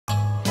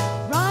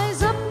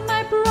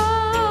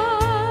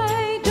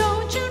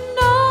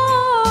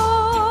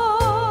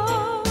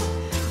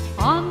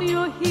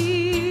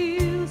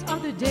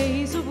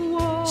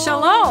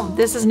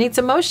This is Oren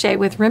Moshav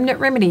with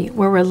Remnant Remedy,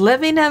 where we're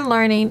living and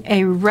learning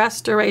a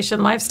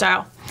restoration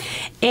lifestyle.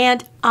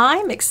 And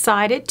I'm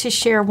excited to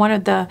share one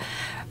of the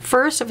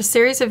first of a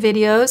series of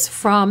videos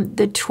from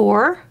the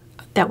tour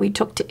that we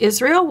took to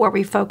Israel, where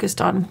we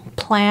focused on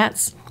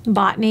plants,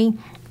 botany,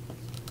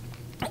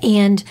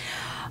 and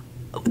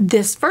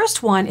this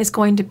first one is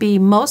going to be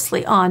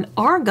mostly on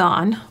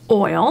argan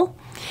oil.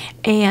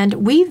 And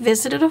we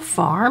visited a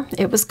farm.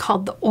 It was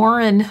called the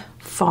Oren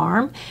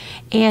farm,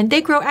 and they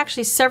grow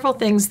actually several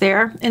things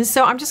there. And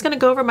so I'm just going to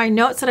go over my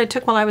notes that I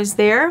took while I was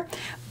there.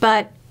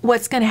 But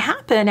what's going to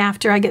happen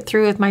after I get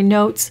through with my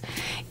notes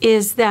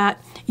is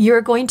that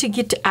you're going to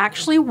get to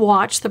actually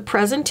watch the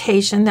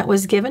presentation that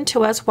was given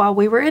to us while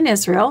we were in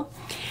Israel,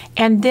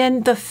 and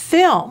then the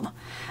film.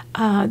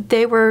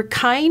 They were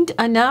kind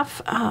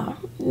enough,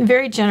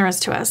 very generous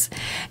to us,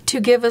 to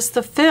give us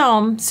the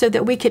film so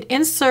that we could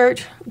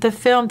insert the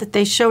film that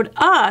they showed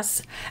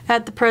us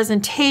at the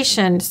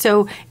presentation.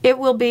 So it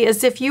will be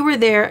as if you were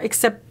there,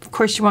 except of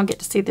course you won't get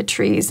to see the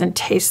trees and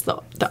taste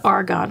the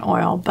argan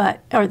oil,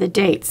 or the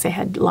dates. They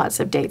had lots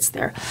of dates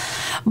there.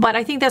 But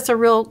I think that's a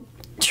real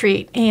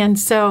treat. And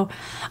so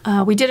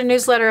we did a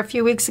newsletter a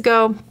few weeks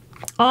ago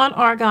on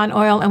argan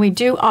oil, and we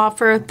do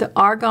offer the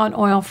argan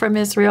oil from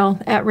Israel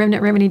at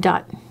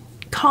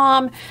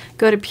remnantremedy.com.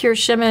 Go to Pure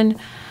Shimon,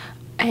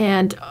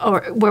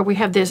 or where we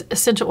have this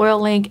essential oil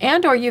link,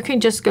 or you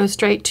can just go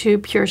straight to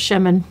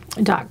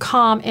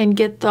pureshimon.com and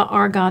get the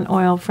argan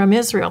oil from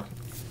Israel.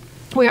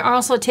 We are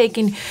also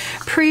taking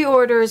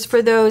pre-orders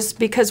for those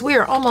because we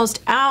are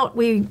almost out.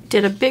 We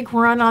did a big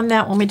run on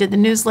that when we did the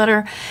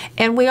newsletter,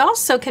 and we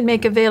also can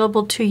make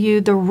available to you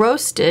the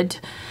roasted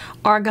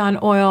argan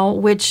oil,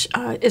 which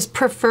is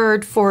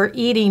preferred for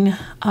eating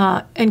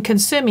and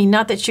consuming.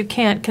 Not that you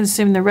can't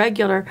consume the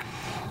regular,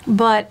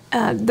 but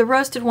the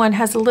roasted one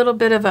has a little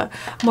bit of a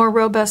more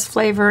robust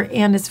flavor,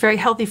 and it's very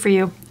healthy for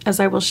you, as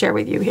I will share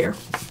with you here.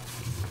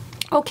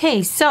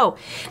 Okay, so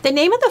the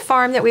name of the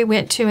farm that we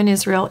went to in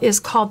Israel is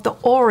called the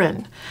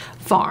Oren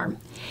farm,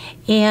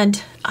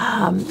 and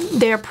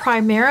they're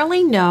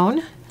primarily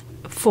known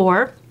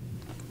for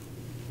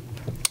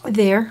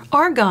their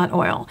argan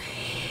oil.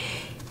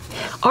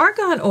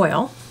 Argan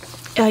oil,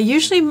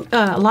 usually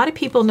a lot of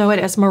people know it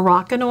as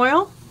Moroccan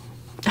oil.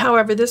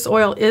 However,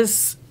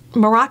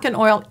 Moroccan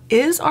oil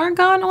is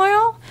argan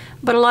oil,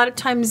 but a lot of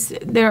times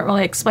they don't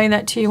really explain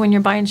that to you when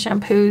you're buying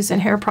shampoos and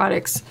hair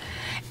products.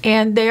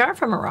 And they are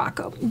from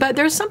Morocco. But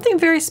there's something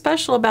very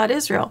special about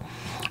Israel.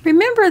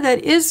 Remember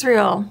that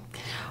Israel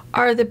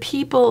are the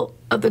people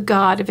of the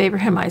God of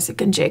Abraham,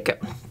 Isaac, and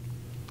Jacob.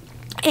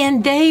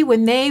 And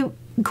when they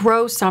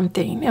grow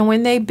something and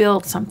when they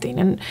build something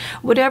and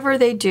whatever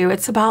they do,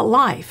 it's about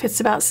life. It's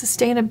about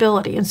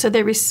sustainability. And so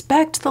they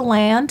respect the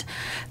land,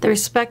 they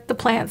respect the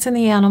plants and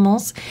the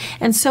animals.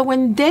 And so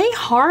when they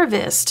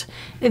harvest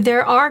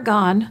their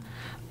argan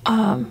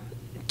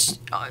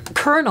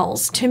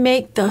kernels to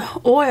make the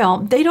oil,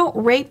 they don't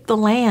rape the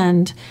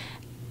land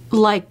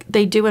like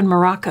they do in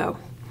Morocco.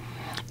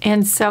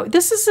 And so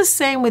this is the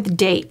same with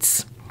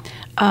dates.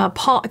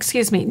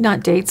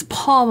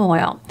 Palm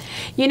oil.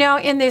 You know,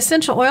 in the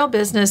essential oil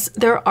business,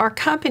 there are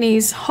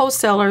companies,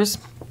 wholesalers,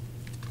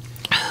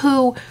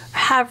 who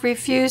have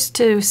refused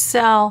to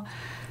sell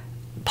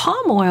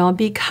palm oil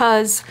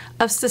because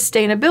of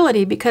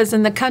sustainability, because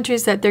in the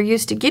countries that they're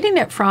used to getting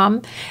it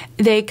from,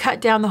 they cut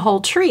down the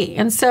whole tree.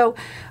 And so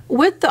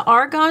with the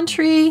argan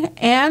tree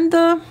and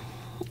the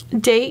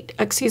date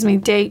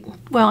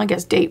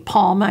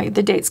palm,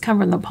 the dates come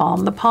from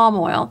the palm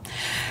oil,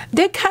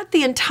 they cut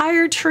the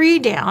entire tree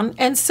down,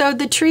 and so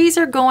the trees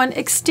are going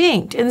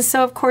extinct. And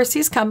so of course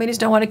these companies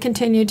don't want to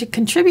continue to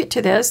contribute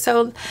to this.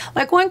 So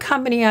like one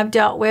company I've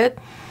dealt with,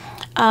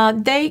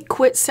 they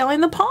quit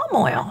selling the palm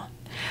oil.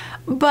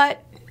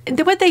 But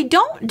what they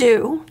don't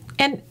do,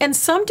 and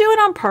some do it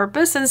on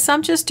purpose and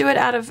some just do it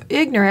out of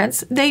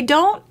ignorance, they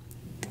don't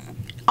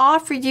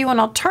offer you an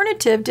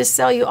alternative to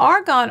sell you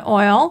argan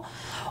oil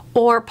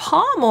or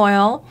palm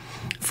oil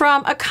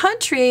from a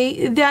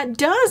country that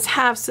does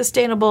have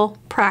sustainable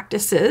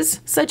practices,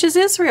 such as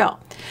Israel.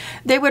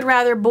 They would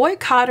rather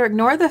boycott or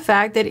ignore the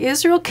fact that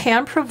Israel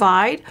can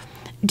provide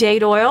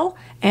date oil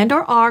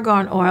and/or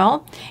argan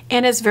oil,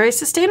 and it's very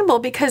sustainable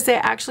because they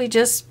actually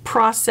just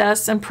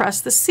process and press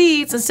the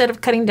seeds instead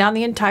of cutting down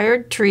the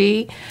entire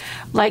tree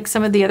like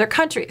some of the other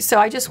countries. So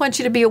I just want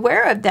you to be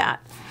aware of that.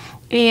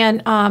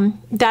 And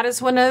that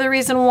is one other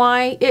reason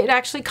why it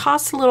actually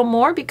costs a little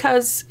more,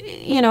 because,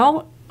 you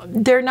know,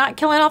 they're not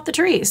killing off the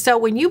trees. So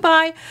when you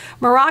buy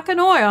Moroccan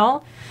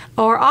oil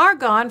or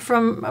argan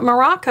from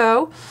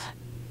Morocco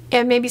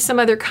and maybe some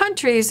other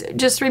countries,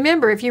 just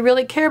remember, if you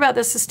really care about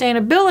the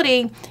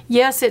sustainability,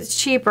 yes, it's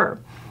cheaper,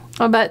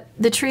 but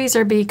the trees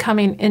are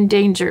becoming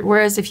endangered.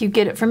 Whereas if you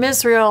get it from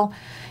Israel,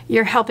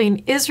 you're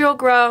helping Israel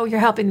grow, you're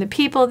helping the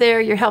people there,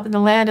 you're helping the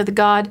land of the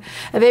God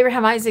of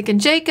Abraham, Isaac,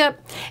 and Jacob,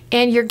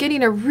 and you're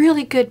getting a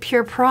really good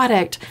pure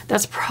product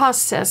that's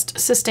processed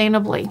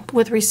sustainably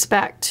with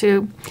respect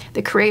to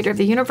the creator of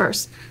the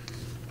universe.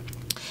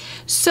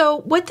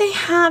 So what they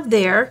have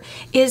there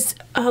is,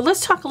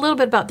 let's talk a little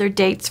bit about their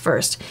dates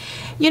first.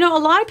 You know, a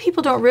lot of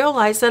people don't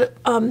realize that,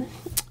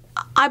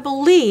 I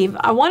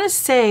want to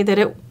say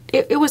that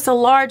it was a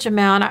large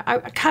amount. I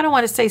kind of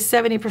want to say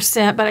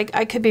 70%, but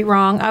I could be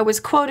wrong. I was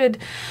quoted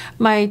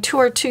my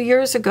tour 2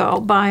 years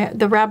ago by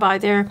the rabbi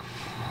there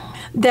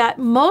that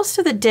most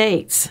of the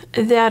dates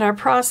that are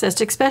processed,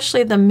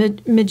 especially the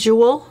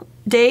medjool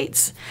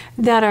dates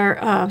that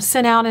are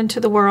sent out into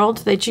the world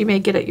that you may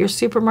get at your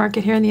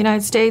supermarket here in the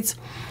United States,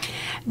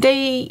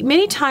 they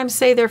many times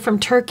say they're from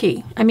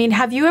Turkey. I mean,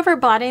 have you ever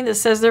bought any that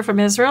says they're from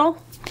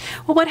Israel?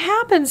 Well, what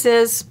happens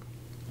is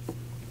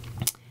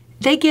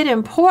they get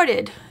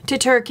imported to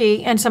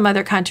Turkey and some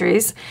other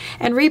countries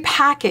and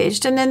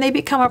repackaged, and then they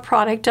become a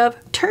product of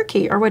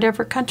Turkey or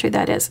whatever country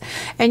that is.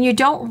 And you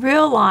don't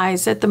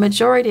realize that the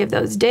majority of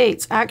those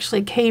dates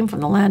actually came from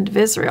the land of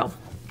Israel.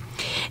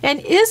 And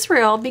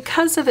Israel,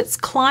 because of its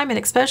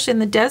climate, especially in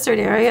the desert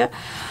area,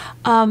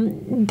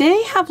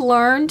 they have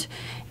learned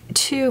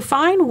to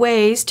find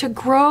ways to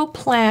grow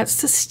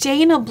plants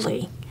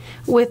sustainably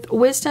with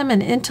wisdom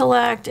and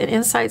intellect and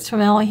insights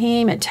from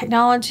Elohim and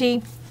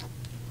technology.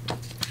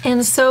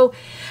 And so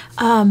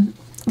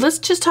let's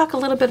just talk a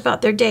little bit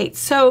about their dates.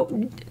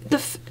 So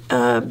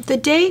the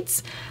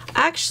dates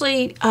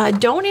actually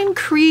don't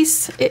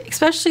increase,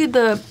 especially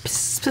the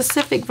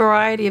specific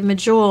variety of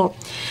medjool,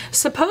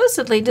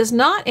 supposedly does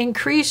not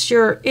increase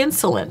your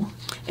insulin.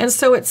 And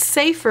so it's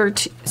safer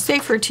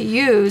to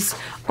use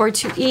or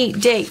to eat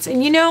dates.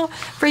 And you know,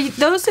 for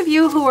those of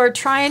you who are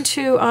trying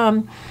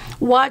to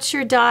watch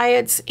your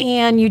diets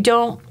and you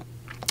don't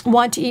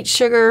want to eat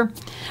sugar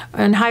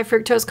and high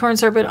fructose corn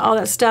syrup and all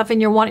that stuff,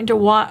 and you're wanting to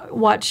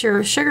watch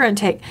your sugar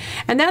intake.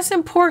 And that's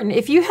important.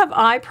 If you have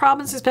eye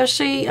problems,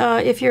 especially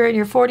if you're in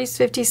your 40s,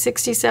 50s,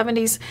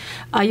 60s,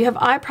 70s, you have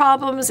eye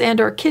problems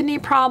and or kidney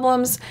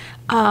problems,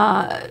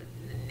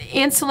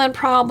 insulin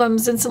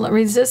problems, insulin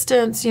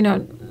resistance, you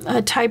know,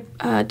 type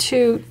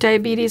 2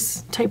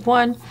 diabetes, type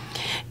 1,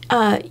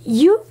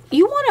 you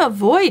want to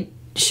avoid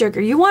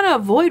sugar. You want to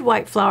avoid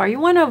white flour. You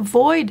want to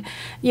avoid,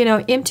 you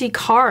know, empty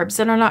carbs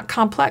that are not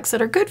complex,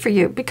 that are good for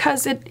you,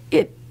 because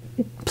it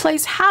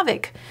plays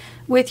havoc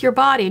with your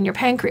body and your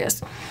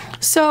pancreas.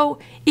 So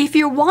if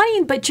you're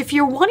wanting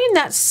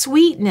that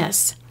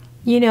sweetness,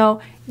 you know,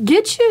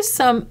 get you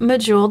some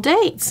medjool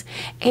dates.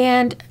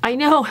 And I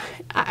know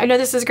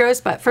this is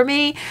gross, but for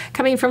me,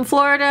 coming from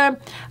Florida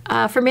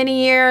for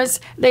many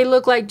years, they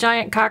look like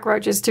giant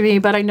cockroaches to me,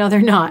 but I know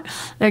they're not.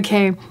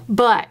 Okay,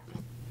 but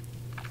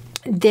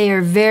they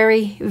are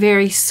very,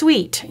 very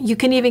sweet. You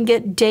can even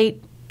get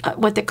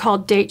what they call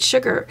date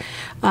sugar.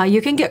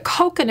 You can get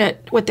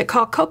coconut, what they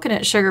call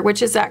coconut sugar,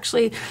 which is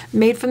actually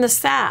made from the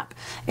sap.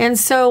 And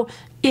so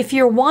if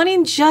you're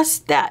wanting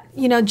just that,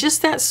 you know,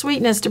 just that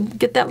sweetness to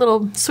get that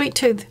little sweet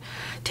tooth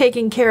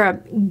taken care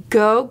of,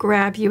 go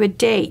grab you a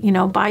date, you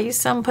know, buy you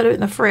some, put it in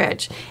the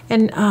fridge,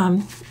 and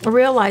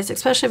realize,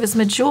 especially if it's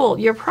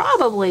medjool, you're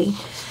probably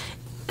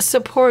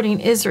supporting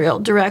Israel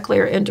directly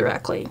or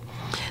indirectly.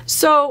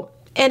 So,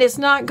 and it's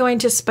not going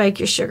to spike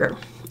your sugar.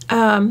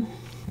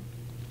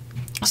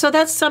 So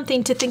that's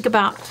something to think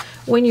about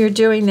when you're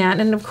doing that.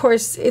 And of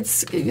course,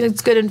 it's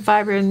good in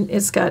fiber and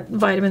it's got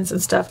vitamins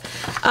and stuff.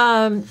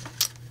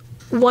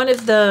 One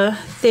of the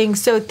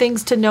things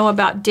to know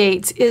about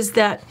dates is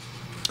that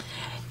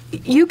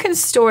you can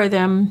store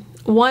them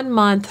 1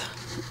 month,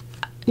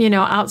 you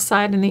know,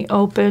 outside in the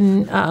open,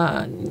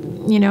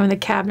 you know, in the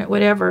cabinet,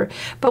 whatever.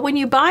 But when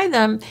you buy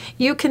them,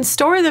 you can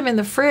store them in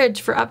the fridge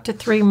for up to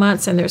 3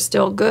 months and they're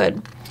still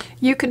good.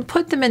 You can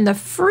put them in the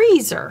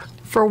freezer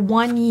for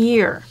 1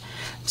 year.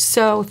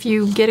 So if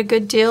you get a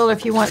good deal, or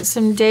if you want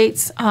some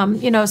dates,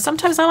 you know,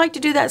 sometimes I like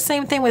to do that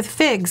same thing with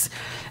figs.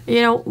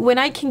 You know, when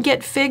I can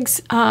get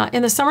figs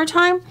in the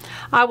summertime,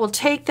 I will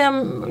take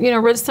them, you know,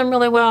 rinse them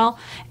really well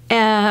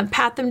and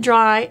pat them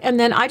dry, and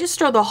then I just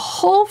throw the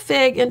whole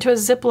fig into a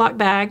Ziploc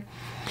bag.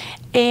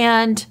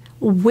 And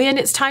when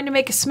it's time to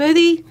make a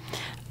smoothie,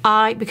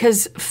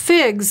 because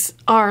figs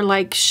are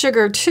like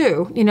sugar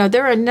too, you know,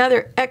 they're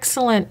another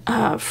excellent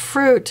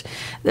fruit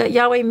that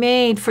Yahweh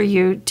made for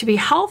you to be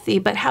healthy,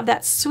 but have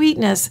that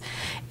sweetness.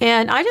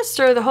 And I just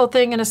throw the whole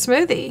thing in a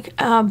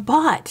smoothie.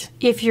 But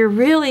if you're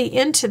really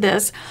into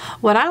this,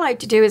 what I like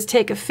to do is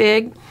take a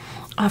fig,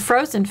 a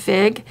frozen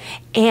fig,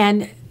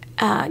 and you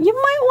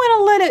might want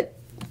to let it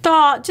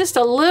thaw just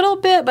a little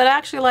bit, but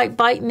actually like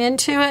biting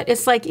into it.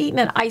 It's like eating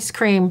an ice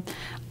cream.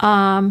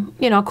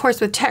 You know, of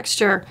course with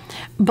texture,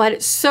 but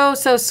it's so,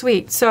 so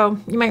sweet. So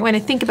you might want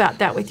to think about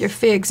that with your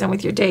figs and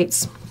with your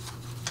dates.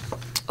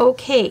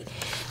 Okay,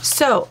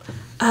 so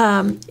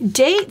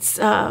dates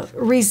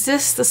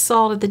resist the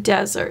salt of the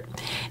desert.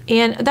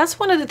 And that's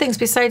one of the things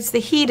besides the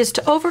heat, is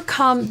to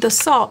overcome the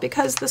salt,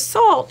 because the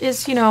salt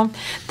is, you know,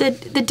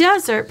 the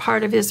desert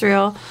part of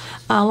Israel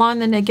along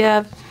the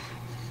Negev,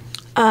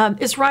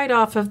 is right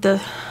off of the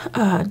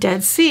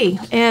Dead Sea,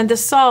 and the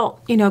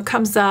salt, you know,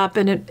 comes up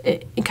and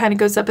it kind of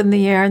goes up in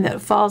the air and then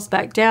it falls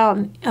back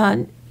down,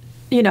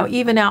 you know,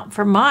 even out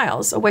for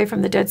miles away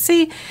from the Dead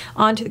Sea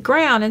onto the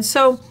ground. And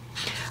so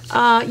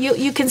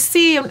you can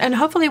see, and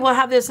hopefully we'll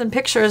have this in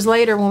pictures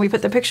later when we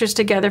put the pictures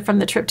together from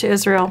the trip to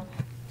Israel.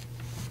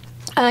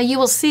 You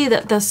will see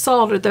that the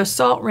salt or the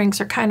salt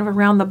rings are kind of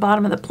around the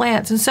bottom of the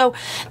plants. And so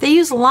they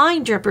use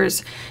line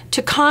drippers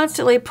to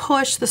constantly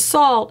push the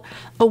salt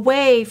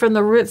away from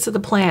the roots of the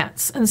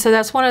plants. And so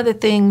that's one of the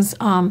things.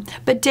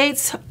 But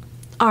dates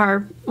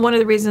are, one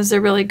of the reasons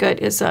they're really good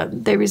is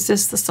they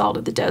resist the salt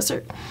of the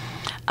desert.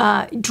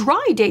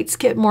 Dry dates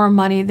get more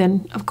money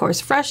than, of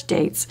course, fresh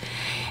dates.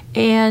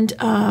 And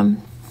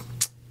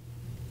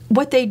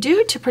what they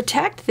do to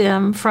protect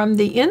them from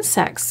the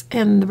insects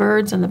and the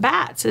birds and the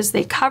bats is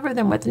they cover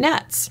them with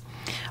nets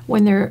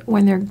when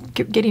they're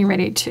getting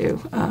ready to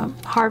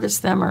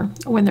harvest them or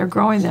when they're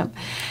growing them.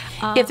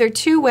 If they're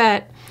too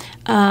wet,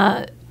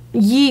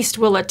 yeast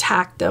will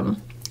attack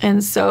them,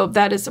 and so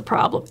that is a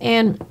problem.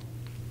 And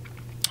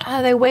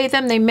they weigh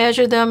them, they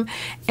measure them,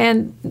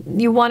 and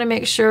you want to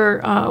make sure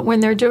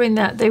when they're doing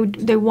that,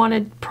 they want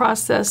to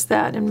process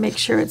that and make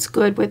sure it's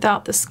good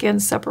without the skin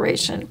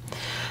separation.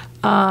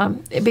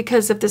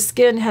 Because if the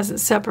skin hasn't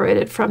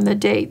separated from the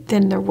date,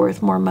 then they're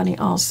worth more money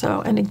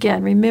also. And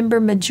again,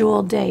 remember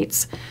medjool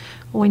dates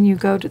when you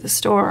go to the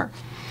store.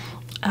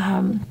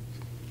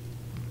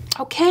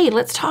 Okay,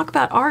 let's talk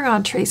about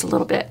argan trees a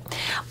little bit.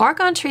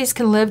 Argan trees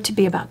can live to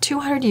be about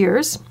 200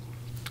 years,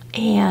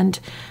 and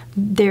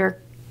they're,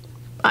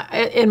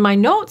 in my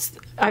notes,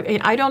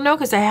 I don't know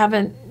because I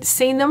haven't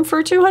seen them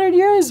for 200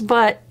 years,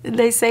 but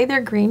they say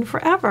they're green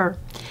forever.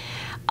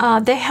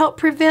 They help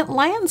prevent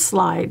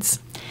landslides.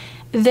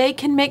 They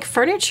can make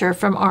furniture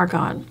from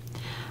argan.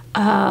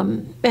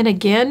 And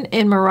again,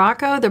 in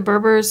Morocco, the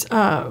Berbers,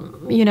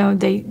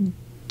 they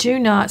do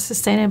not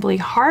sustainably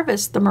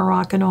harvest the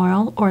Moroccan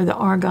oil or the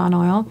argan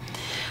oil.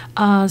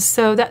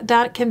 So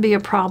that can be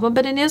a problem.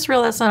 But in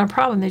Israel, that's not a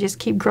problem. They just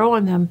keep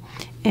growing them,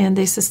 and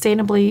they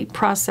sustainably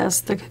process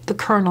the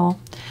kernel,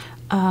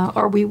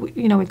 or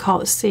we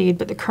call it seed,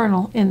 but the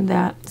kernel in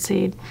that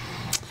seed.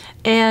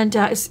 And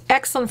it's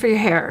excellent for your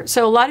hair.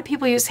 So a lot of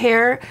people use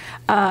hair.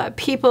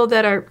 People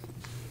that are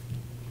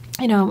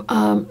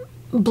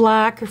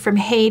black or from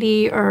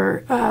Haiti,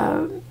 or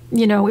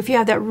if you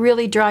have that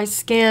really dry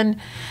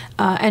skin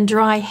and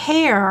dry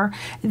hair,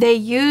 they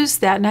use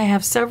that. And I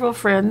have several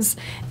friends.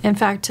 In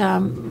fact,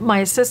 my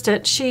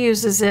assistant, she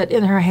uses it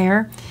in her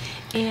hair.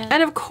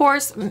 And of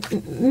course,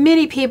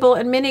 many people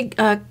and many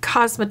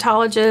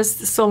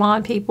cosmetologists,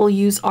 salon people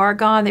use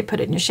argan. They put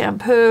it in your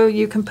shampoo.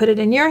 You can put it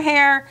in your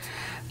hair.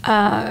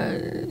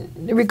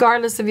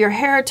 Regardless of your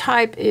hair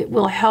type, it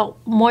will help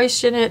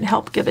moisten it,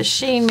 help give a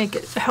sheen,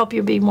 help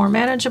you be more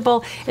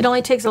manageable. It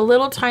only takes a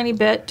little tiny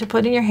bit to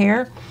put in your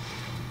hair.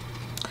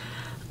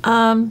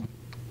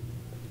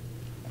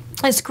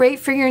 It's great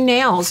for your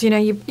nails.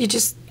 You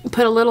just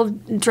put a little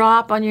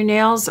drop on your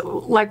nails,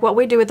 like what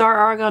we do with our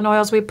argan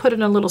oils. We put it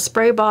in a little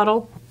spray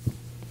bottle,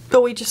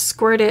 but we just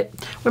squirt it.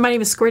 We might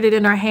even squirt it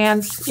in our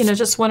hands,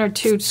 just 1 or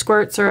 2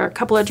 squirts or a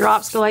couple of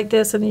drops go like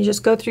this, and then you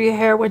just go through your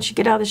hair once you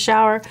get out of the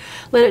shower,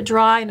 let it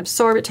dry and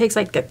absorb. It takes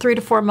like 3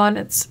 to 4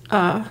 minutes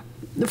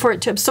for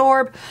it to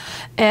absorb,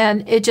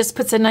 and it just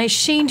puts a nice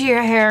sheen to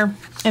your hair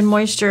and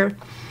moisture.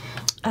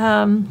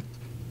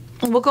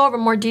 We'll go over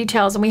more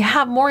details, and we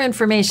have more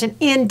information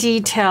in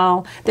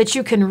detail that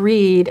you can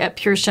read at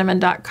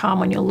pureshemin.com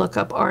when you look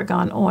up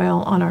argan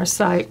oil on our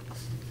site.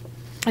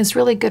 It's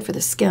really good for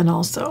the skin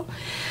also.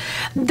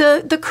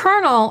 The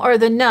kernel, or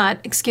the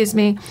nut, excuse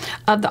me,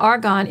 of the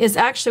argan is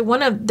actually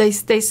they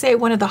say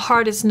one of the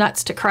hardest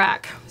nuts to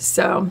crack.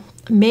 So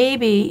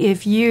maybe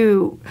if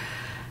you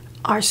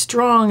are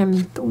strong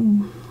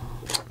and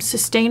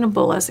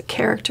sustainable as a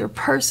character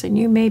person,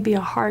 you may be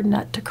a hard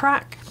nut to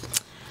crack.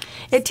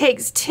 It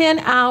takes 10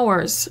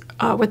 hours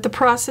with the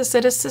process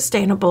that is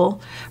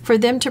sustainable for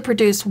them to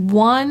produce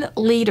 1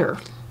 liter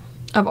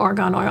of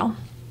argan oil.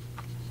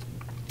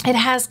 It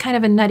has kind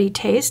of a nutty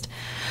taste.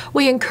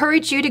 We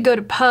encourage you to go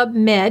to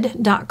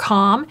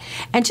pubmed.com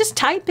and just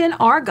type in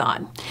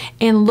argan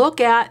and look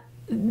at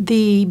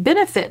the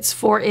benefits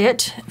for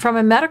it from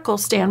a medical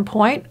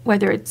standpoint,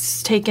 whether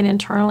it's taken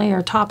internally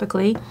or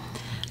topically.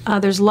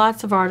 There's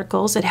lots of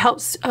articles. It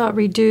helps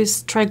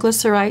reduce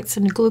triglycerides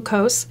and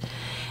glucose.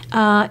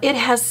 It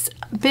has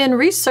been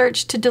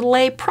researched to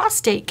delay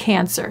prostate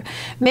cancer.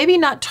 Maybe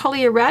not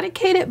totally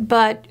eradicate it,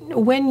 but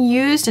when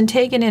used and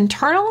taken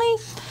internally,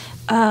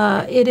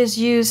 it is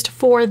used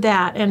for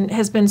that and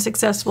has been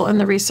successful in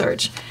the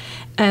research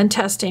and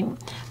testing.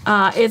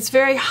 It's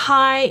very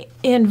high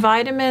in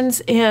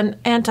vitamins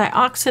and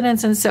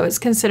antioxidants, and so it's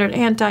considered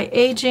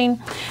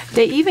anti-aging.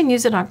 They even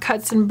use it on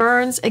cuts and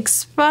burns,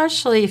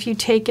 especially if you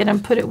take it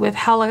and put it with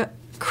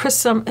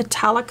Helichrysum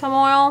italicum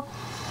oil,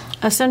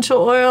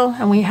 essential oil,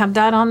 and we have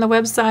that on the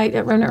website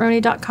at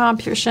remnantremedy.com,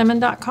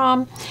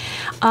 pureshemin.com.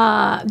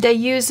 They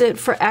use it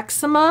for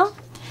eczema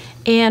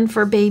and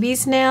for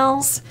babies'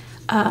 nails.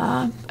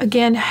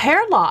 Again,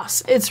 hair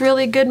loss. It's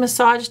really good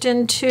massaged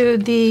into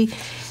the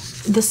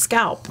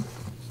scalp.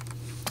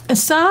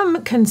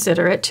 Some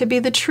consider it to be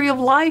the tree of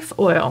life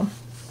oil.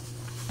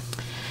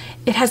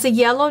 It has a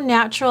yellow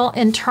natural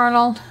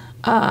internal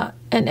and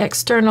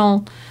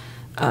external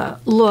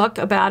look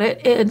about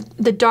it.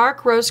 The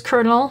dark roast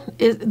kernel,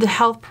 the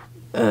health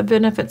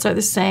benefits are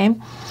the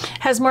same.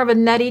 Has more of a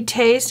nutty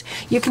taste.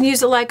 You can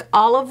use it like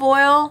olive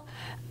oil,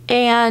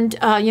 and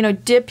you know,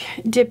 dip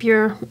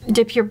your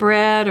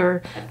bread,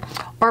 or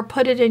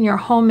put it in your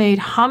homemade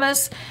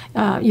hummus,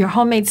 your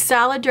homemade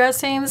salad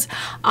dressings.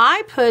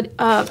 I put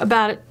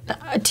about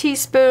a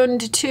teaspoon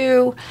to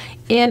 2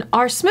 in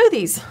our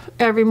smoothies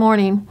every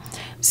morning,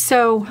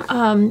 so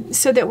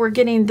so that we're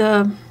getting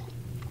the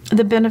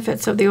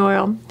benefits of the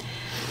oil.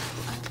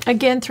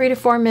 Again, 3 to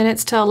 4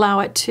 minutes to allow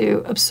it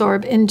to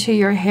absorb into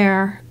your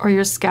hair or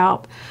your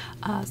scalp.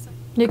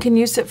 You can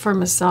use it for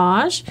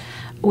massage,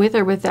 with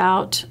or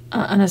without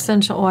an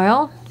essential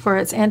oil, for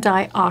its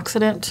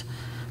antioxidant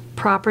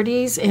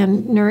properties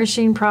and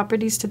nourishing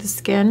properties to the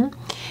skin.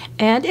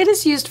 And it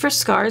is used for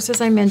scars, as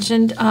I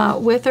mentioned,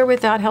 with or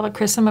without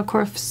helichrysum. Of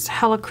course,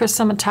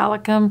 helichrysum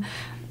italicum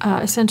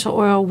essential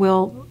oil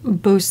will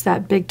boost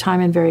that big time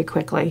and very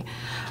quickly.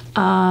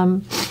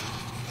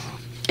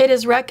 It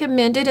is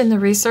recommended in the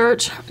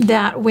research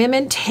that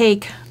women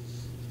take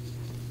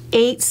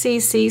 8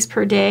 cc's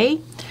per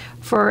day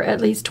for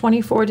at least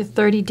 24 to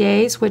 30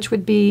 days, which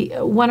would be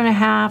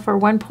 1.5 or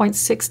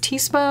 1.6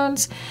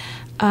 teaspoons.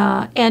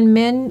 And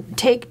men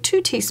take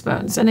 2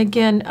 teaspoons. And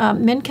again,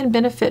 men can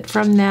benefit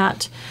from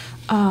that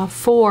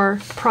for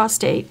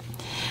prostate.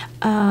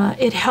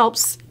 It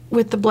helps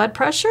with the blood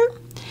pressure,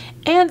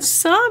 and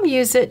some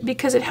use it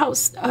because it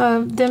helps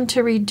them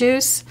to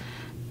reduce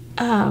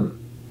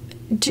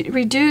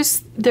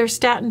their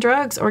statin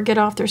drugs, or get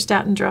off their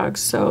statin drugs.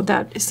 So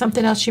that is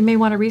something else you may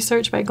want to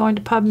research by going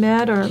to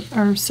PubMed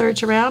or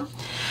search around.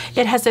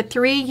 It has a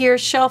 3-year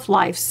shelf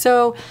life.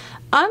 So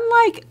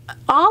unlike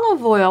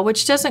olive oil,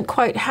 which doesn't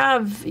quite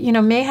have, you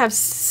know, may have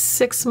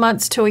 6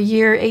 months to a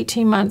year,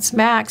 18 months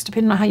max,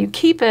 depending on how you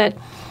keep it,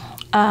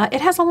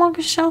 it has a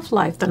longer shelf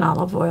life than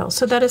olive oil.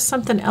 So that is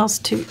something else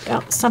to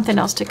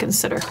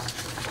consider.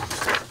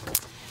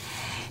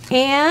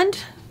 And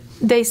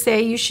they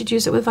say you should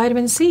use it with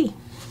vitamin C.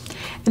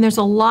 And there's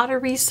a lot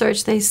of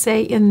research, they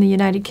say, in the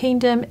United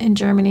Kingdom and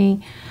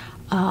Germany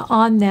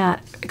on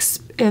that,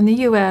 in the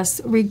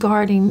U.S.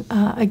 regarding,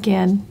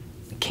 again,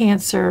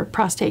 cancer,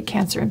 prostate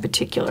cancer in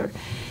particular.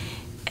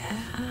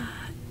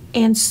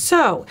 And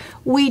so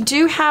we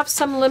do have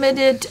some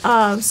limited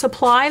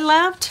supply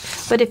left,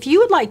 but if you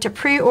would like to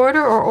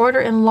pre-order or order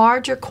in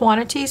larger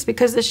quantities,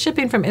 because the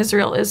shipping from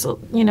Israel is,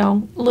 you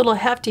know, a little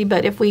hefty,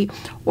 but if we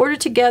order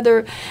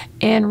together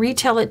and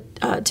retail it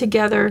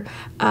together,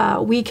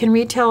 we can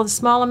retail the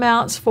small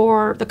amounts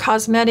for the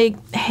cosmetic,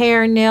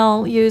 hair,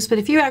 nail use. But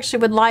if you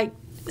actually would like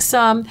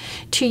some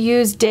to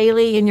use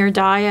daily in your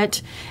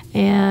diet,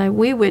 and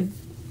we would,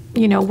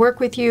 you know, work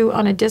with you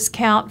on a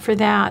discount for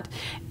that,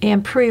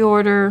 and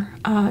pre-order,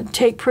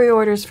 take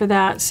pre-orders for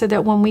that, so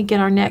that when we get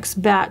our next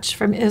batch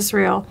from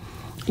Israel,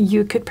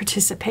 you could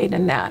participate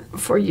in that,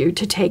 for you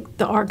to take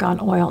the argan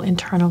oil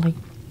internally.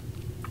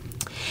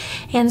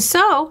 And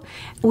so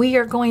we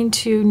are going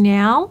to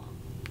now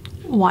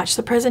watch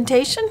the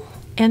presentation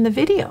and the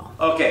video.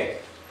 Okay,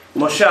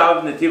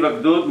 Moshav, Netiv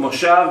Agdud.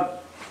 Moshav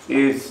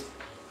is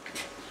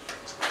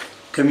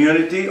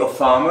community of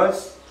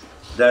farmers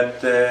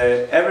that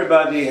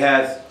everybody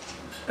has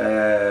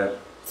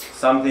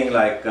something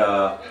like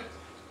 5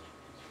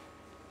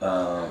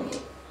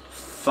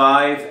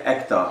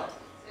 hectares.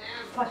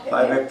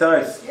 5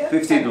 hectares,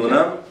 50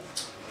 dunam,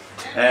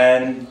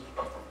 and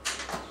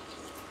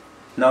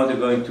now they're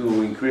going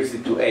to increase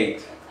it to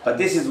 8. But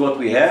this is what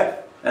we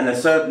have, and a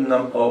certain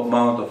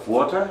amount of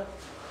water.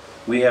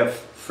 We have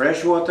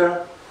fresh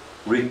water,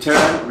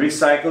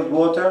 recycled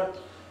water,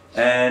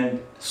 and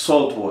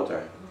salt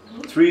water.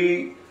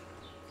 3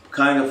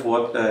 kinds of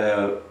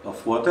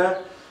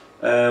water.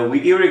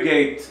 We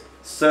irrigate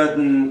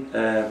certain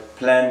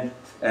plant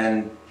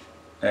and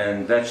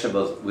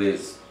vegetables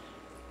with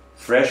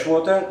fresh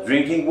water,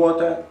 drinking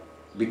water,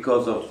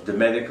 because of the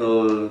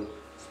medical,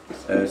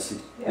 you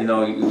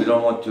know, we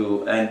don't want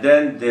to. And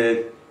then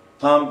the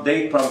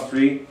date palm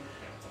tree,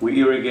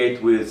 we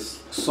irrigate with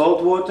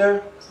salt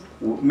water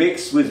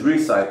mixed with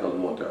recycled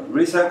water.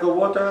 Recycled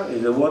water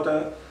is the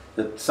water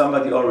that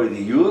somebody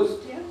already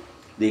used.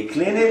 They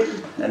clean it,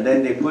 and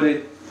then they put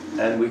it,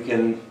 and we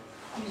can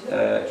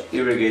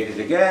irrigate it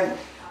again,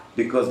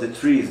 because the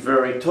tree is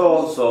very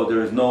tall, so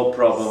there is no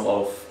problem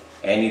of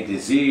any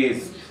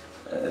disease,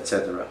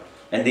 etc.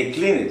 And they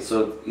clean it,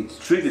 so it's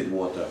treated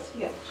water.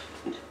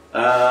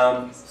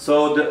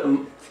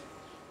 So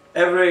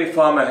every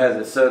farmer has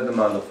a certain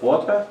amount of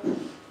water,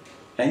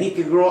 and he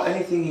can grow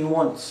anything he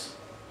wants.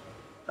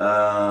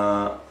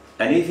 And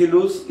if you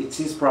lose, it's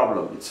his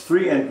problem. It's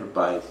free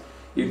enterprise.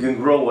 You can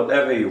grow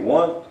whatever you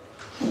want,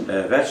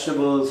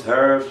 vegetables,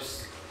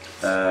 herbs,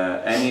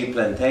 any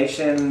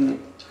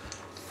plantation.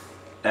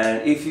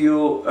 And if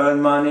you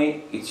earn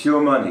money, it's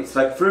your money. It's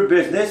like free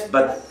business,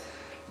 but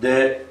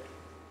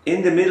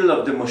in the middle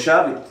of the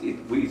Moshav,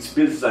 it's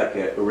built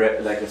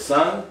like a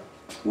sun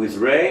with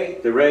ray.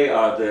 The ray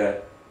are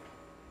the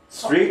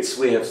streets.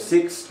 We have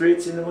 6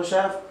 streets in the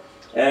Moshav.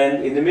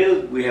 And in the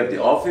middle, we have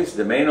the office,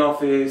 the main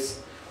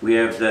office, we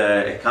have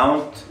the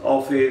account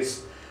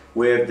office,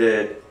 we have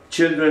the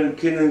children,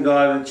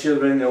 kindergarten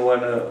children, who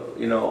wanna,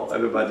 you know,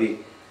 everybody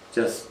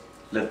just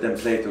let them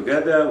play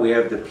together. We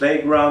have the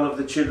playground of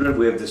the children,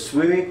 we have the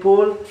swimming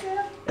pool,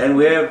 and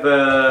we have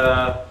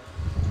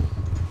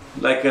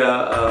like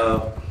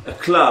a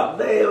club.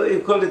 We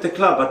call it a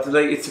club, but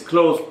like it's a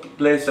closed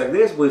place like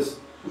this with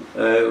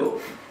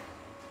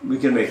we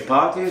can make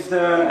parties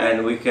there,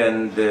 and we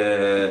can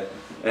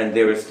and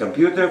there is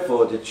computer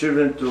for the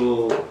children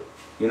to,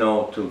 you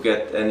know, to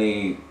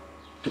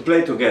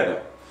play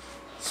together.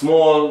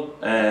 Small,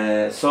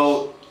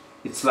 so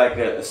it's like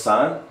a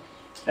son.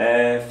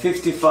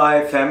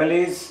 55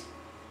 families,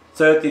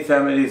 30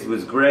 families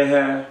with gray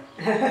hair,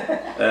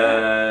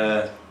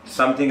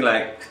 something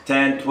like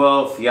 10,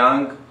 12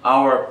 young,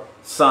 our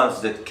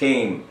sons that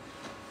came,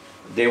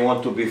 they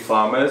want to be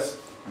farmers.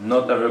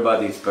 Not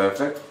everybody is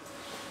perfect.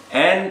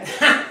 And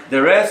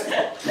the rest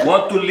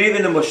want to live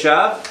in the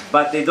Moshav,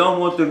 but they don't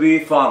want to be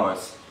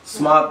farmers.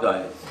 Smart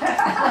guys.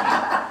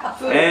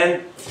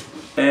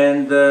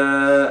 and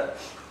the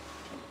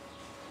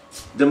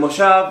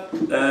Moshav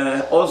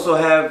also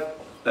have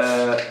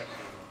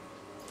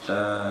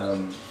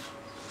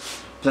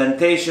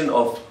plantation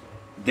of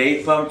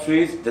date palm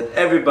trees that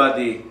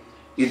everybody,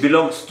 it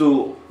belongs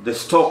to the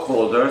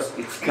stockholders,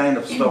 it's kind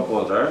of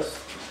stockholders,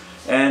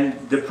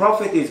 and the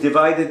profit is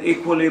divided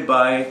equally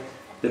by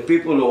the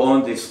people who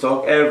own this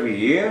stock every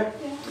year.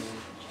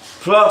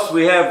 Plus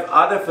we have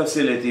other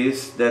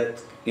facilities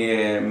that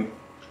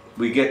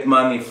we get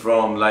money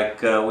from,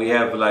 like we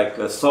have like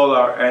a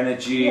solar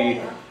energy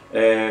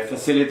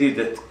facility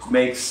that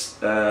makes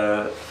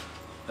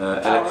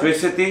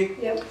electricity,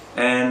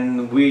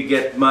 and we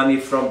get money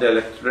from the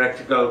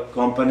electrical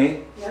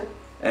company,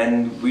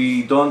 and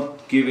we don't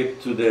give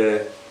it to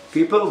the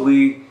people,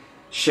 we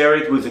share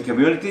it with the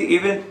community,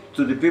 even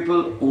to the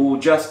people who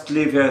just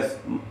live as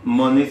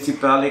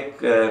municipality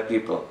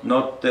people,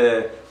 not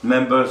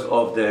members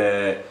of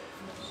the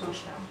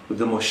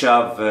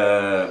Moshav,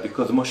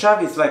 because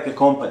Moshav is like a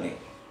company.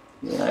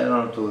 Yeah, I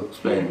don't know to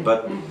explain,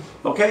 but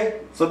okay,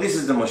 so this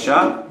is the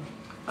Moshav.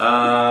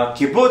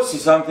 Kibbutz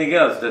is something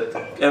else, that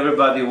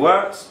everybody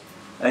works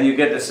and you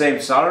get the same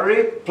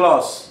salary,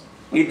 plus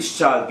each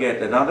child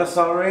get another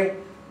salary,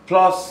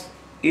 plus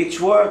each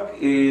work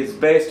is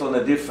based on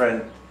a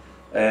different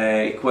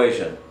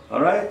equation.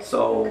 Alright,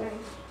 so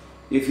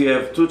if you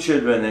have 2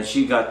 children and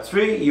she got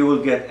 3, you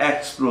will get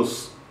x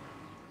plus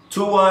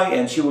 2y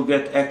and she will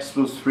get x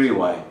plus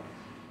 3y.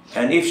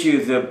 And if she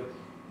is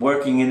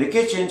working in the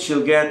kitchen,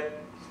 she'll get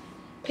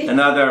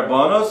another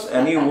bonus,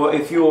 and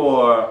if you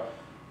are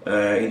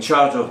in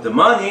charge of the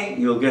money,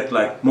 you'll get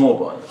like more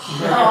bonus.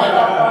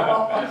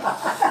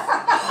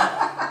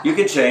 You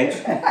can change.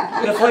 You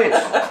can switch.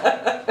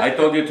 I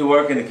told you to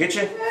work in the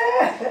kitchen.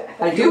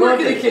 I do work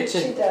in the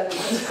kitchen. She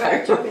does.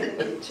 I work in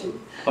the kitchen.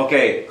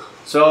 Okay,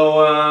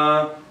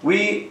 so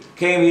we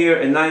came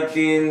here in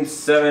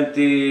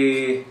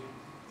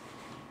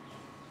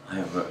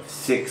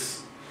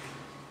 1976.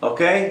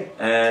 Okay,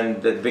 and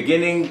at the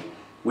beginning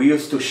we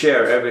used to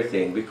share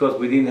everything because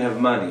we didn't have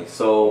money.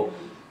 So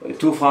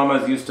 2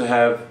 farmers used to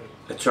have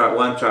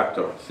one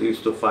tractor. So we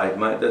used to fight.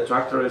 The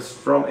tractor is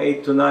from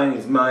 8 to 9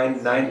 is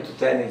mine, 9 to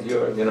 10 is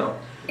yours, you know,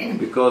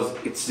 because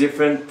it's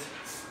different.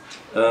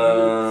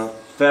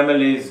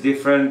 Families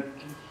different.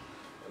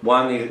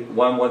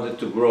 One wanted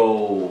to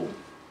grow,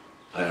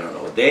 I don't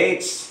know,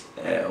 dates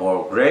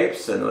or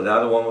grapes, and the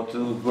other one wanted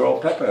to grow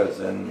peppers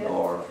and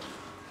or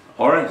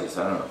oranges.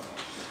 I don't know.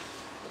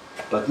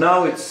 But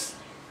now it's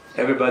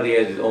everybody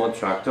has his own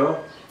tractor.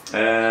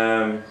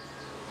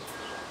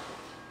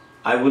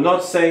 I will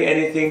not say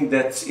anything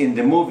that's in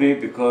the movie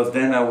because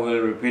then I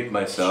will repeat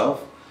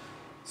myself.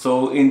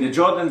 So in the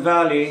Jordan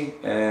Valley,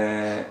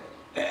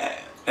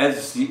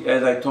 as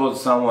I told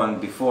someone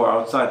before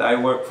outside, I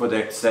work for the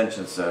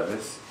extension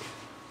service.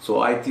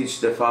 So I teach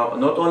the farm,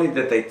 not only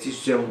that I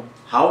teach them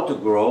how to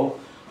grow,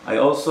 I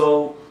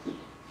also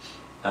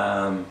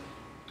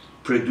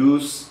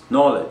produce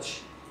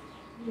knowledge.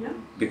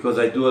 Because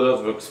I do a lot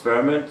of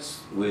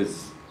experiments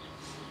with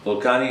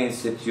Volcanic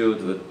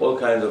Institute, with all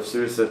kinds of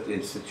research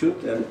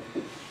institute, and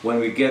when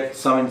we get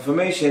some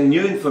information,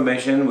 new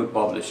information, we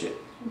publish it.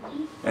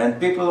 And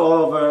people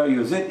all over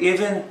use it,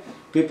 even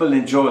people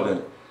in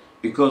Jordan,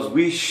 because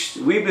we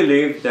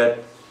believe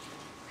that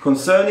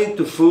concerning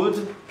to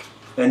food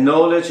and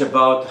knowledge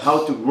about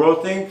how to grow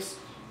things,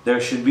 there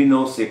should be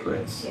no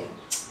secrets,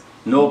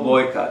 no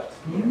boycott.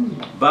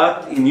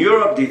 But in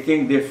Europe they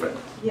think different.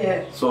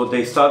 So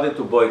they started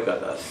to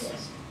boycott us.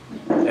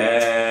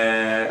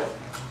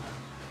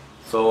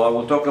 So I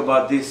will talk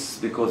about this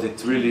because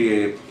it's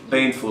really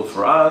painful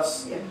for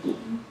us.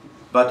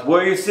 But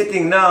where you're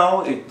sitting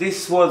now,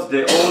 this was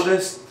the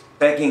oldest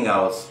packing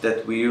house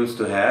that we used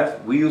to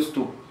have. We used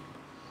to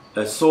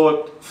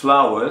sort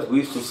flowers. We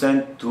used to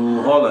send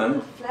to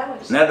Holland,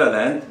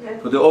 Netherlands,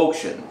 to the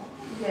auction.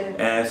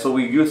 So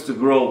we used to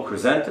grow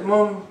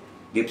chrysanthemum,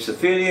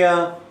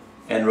 gypsophilia,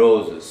 and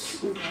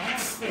roses.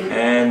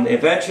 And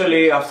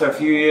eventually, after a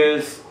few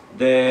years,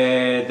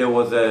 there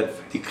was a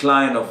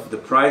decline of the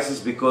prices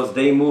because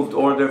they moved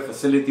all their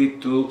facility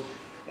to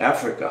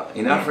Africa.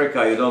 In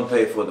Africa, you don't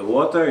pay for the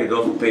water, you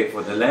don't pay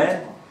for the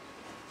land,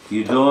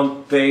 you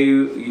don't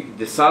pay,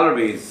 the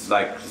salary is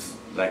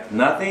like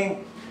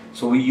nothing,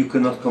 so you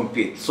cannot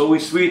compete. So we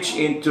switch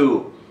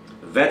into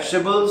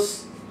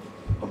vegetables.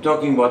 I'm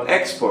talking about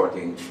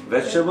exporting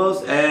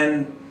vegetables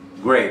and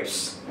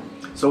grapes.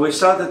 So we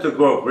started to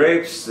grow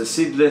grapes, the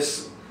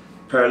seedless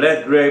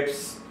pearlet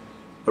grapes,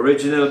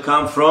 original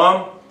come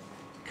from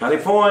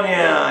California,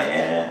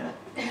 yeah.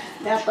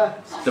 Napa.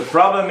 The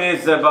problem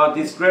is about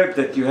this grape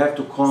that you have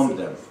to comb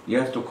them. You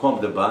have to comb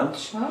the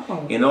bunch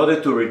in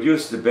order to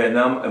reduce the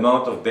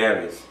amount of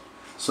berries.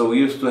 So we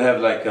used to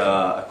have like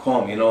a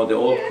comb, you know, the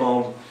old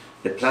comb,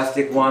 the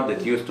plastic one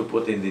that you used to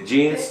put in the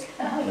jeans,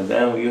 and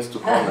then we used to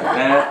comb like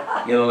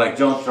that, you know, like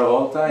John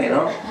Travolta, you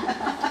know.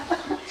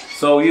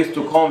 So we used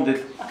to comb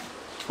it.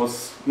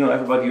 Was, you know,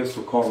 everybody used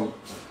to comb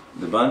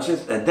the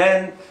bunches, and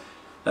then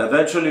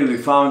eventually we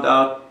found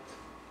out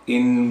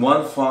in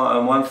one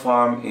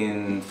farm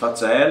in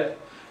Fatsael,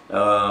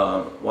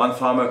 one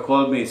farmer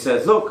called me. He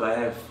says, "Look, I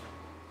have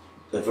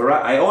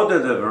I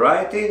ordered a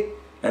variety,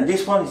 and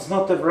this one is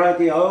not the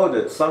variety I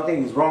ordered.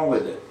 Something is wrong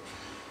with it."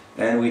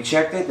 And we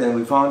checked it, and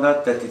we found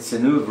out that it's a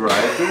new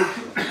variety,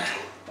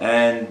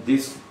 and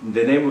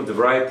the name of the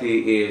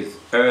variety is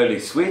Early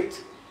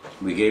Sweet.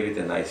 We gave it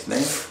a nice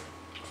name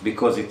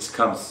because it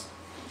comes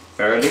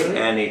early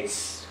and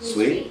it's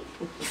sweet,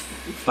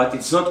 but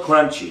it's not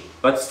crunchy.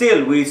 But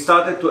still, we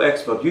started to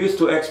export. We used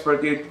to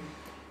export it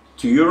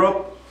to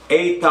Europe,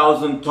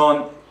 8,000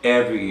 ton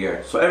every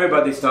year. So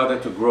everybody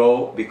started to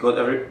grow because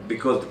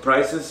the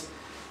prices,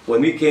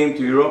 when we came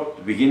to Europe,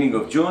 the beginning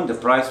of June, the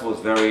price was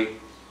very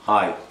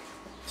high,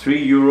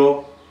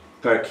 €3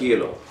 per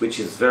kilo, which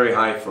is very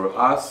high for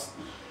us.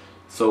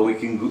 So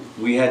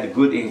we had a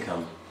good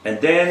income,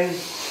 and then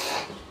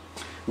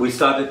we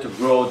started to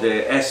grow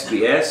the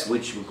SBS,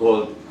 which we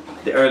called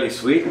the Early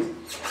Sweet.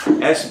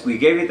 We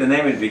gave it a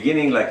name in the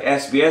beginning like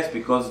SBS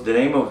because the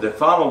name of the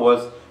farmer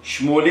was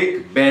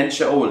Shmulik Ben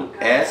Shaul,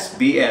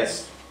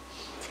 SBS.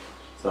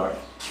 Sorry.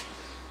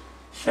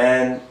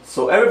 And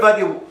so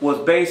everybody was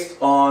based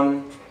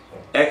on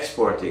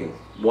exporting.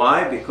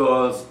 Why?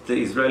 Because the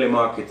Israeli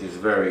market is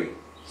very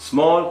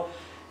small,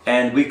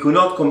 and we could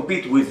not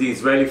compete with the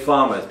Israeli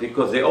farmers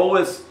because they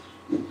always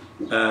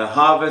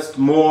harvest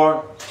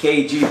more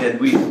kg than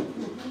we do.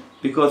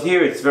 Because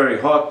here it's very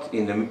hot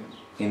in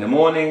the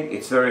morning,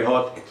 it's very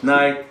hot at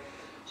night.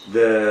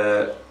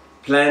 The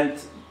plant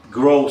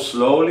grows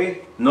slowly,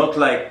 not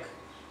like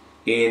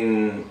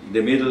in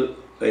the middle,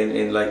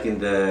 like in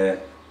the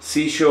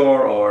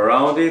seashore or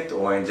around it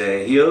or in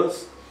the hills.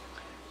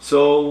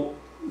 So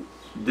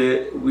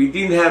we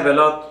didn't have a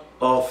lot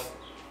of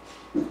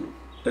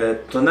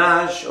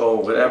tonnage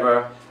or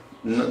whatever,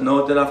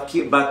 not enough,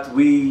 but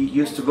we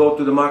used to go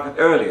to the market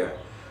earlier.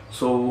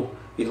 So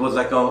it was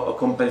like a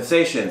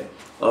compensation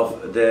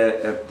of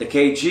the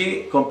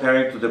kg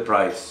comparing to the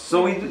price.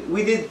 So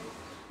we did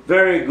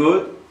very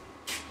good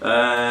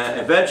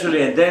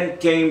eventually, and then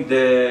came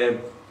the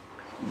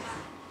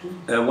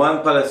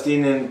one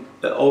Palestinian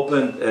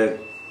opened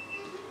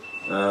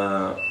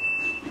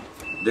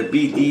the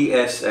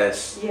BDSS,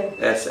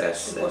 SS,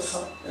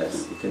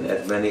 you can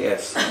add many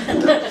S.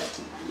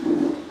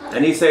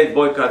 And he said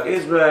boycott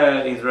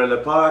Israel, Israel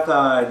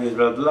apartheid,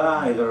 Israel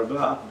blah, Israel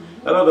blah.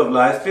 A lot of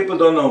lies. People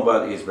don't know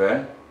about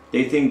Israel.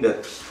 They think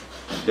that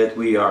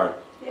we are.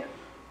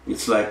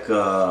 It's like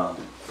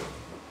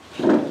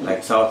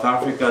South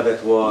Africa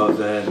that was,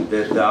 and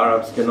that the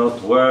Arabs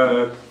cannot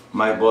work.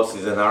 My boss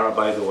is an Arab,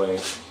 by the way.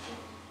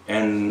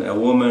 And a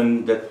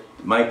woman that,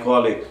 my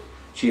colleague,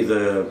 she's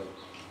a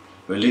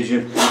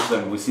religion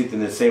person, we sit in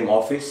the same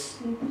office.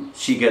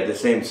 She gets the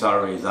same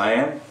salary as I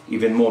am,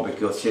 even more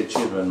because she had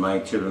children. My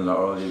children are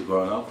already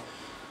grown up.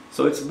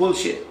 So it's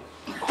bullshit.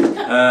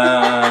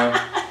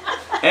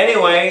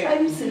 Anyway,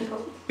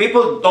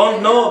 people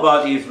don't know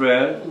about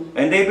Israel,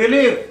 and they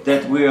believe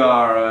that we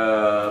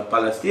are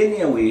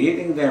Palestinian, we're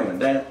hitting them and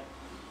that.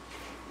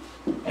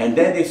 And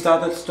then they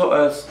started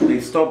they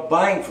stopped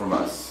buying from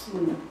us.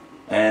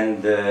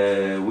 And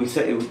we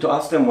said, to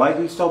ask them, why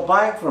do you stop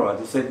buying from us?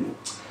 They said,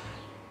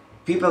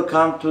 people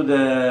come to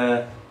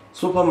the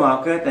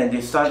supermarket and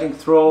they're starting to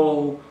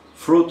throw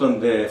fruit on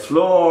the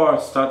floor,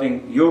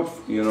 starting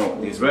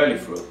Israeli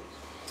fruit.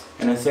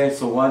 And I said,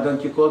 so why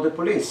don't you call the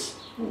police?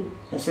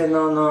 I said,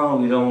 no,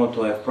 we don't want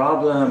to have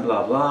problem,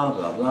 blah, blah,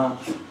 blah, blah.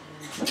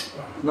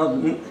 No,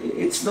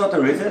 it's not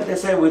a reason. They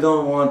said, we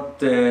don't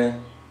want...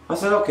 I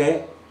said,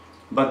 okay.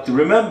 But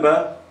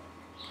remember,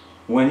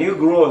 when you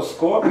grow a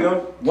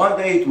scorpion, one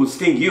day it will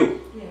sting you.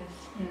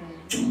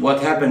 Yes.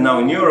 What happened now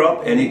in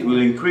Europe, and it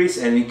will increase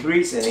and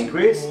increase and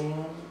increase.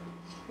 And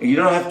you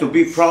don't have to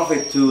be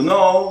prophet to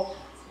know,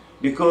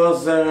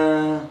 because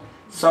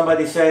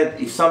somebody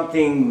said if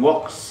something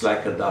walks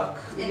like a duck,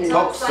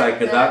 talks like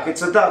a duck,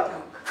 it's a duck.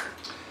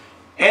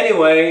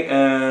 Anyway,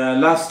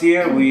 last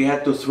year we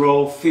had to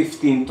throw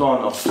 15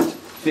 tons of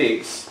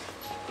figs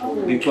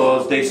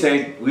because they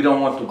said we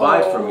don't want to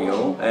buy from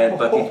you,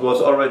 but it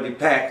was already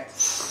packed.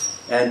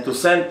 And to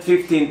send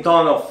 15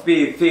 tons of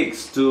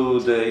figs to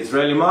the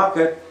Israeli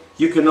market,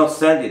 you cannot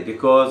send it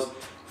because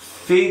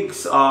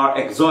figs are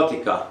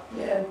exotica.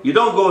 Yeah. You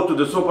don't go to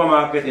the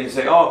supermarket and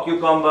say, oh,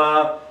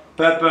 cucumber,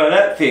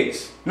 pepper,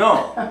 figs.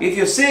 No, if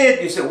you see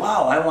it, you say,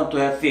 wow, I want to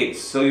have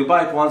figs. So you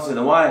buy it once in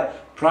a while.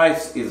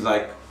 Price is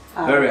like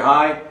very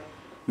high,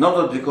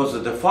 not because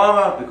of the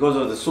farmer, because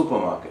of the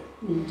supermarket.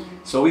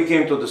 So we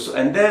came to the,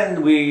 and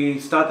then we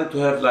started to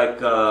have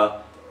like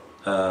a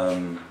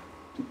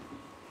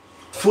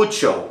food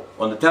show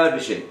on the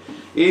television.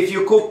 If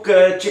you cook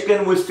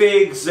chicken with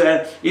figs,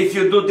 if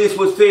you do this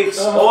with figs,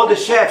 all the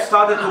chefs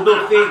started to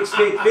do figs,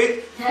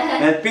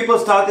 and people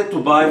started to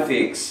buy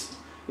figs.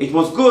 It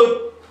was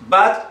good,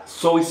 but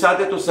so we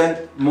started to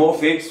send more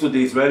figs to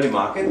the Israeli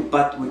market,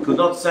 but we could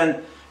not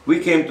send. We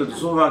came to the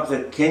supermarket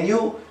and said, can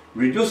you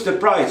reduce the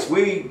price?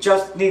 We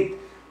just need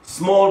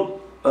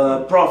small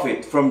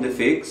profit from the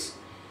figs,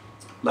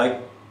 like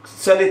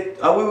sell it.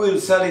 We will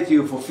sell it to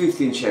you for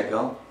 15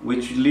 shekel,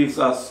 which leaves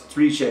us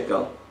 3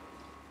 shekel.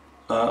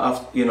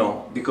 You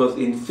know, because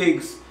in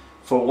figs,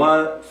 for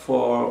one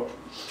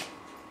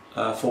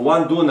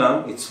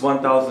dunam, it's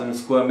 1,000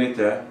 square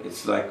meter.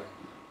 It's like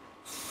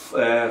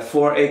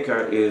 4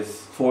 acre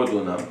is 4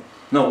 dunam.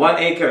 No, 1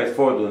 acre is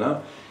 4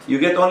 dunam. You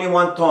get only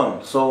 1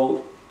 ton,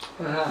 so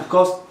it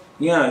costs.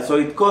 Yeah, so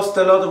it costs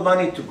a lot of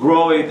money to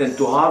grow it and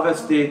to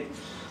harvest it.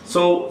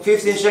 So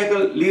 15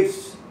 shekel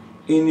leaves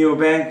in your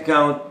bank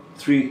account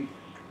 3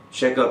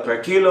 shekel per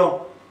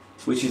kilo,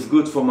 which is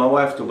good for my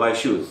wife to buy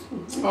shoes.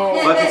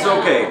 But it's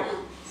okay.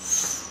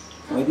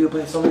 Why do you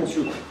buy so many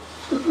shoes?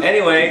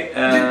 Anyway,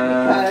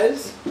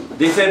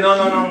 they said,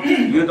 no,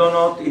 you do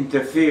not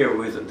interfere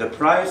with the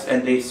price,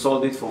 and they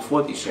sold it for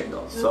 40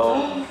 shekels.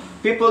 So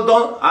people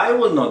don't, I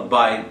will not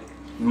buy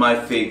my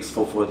figs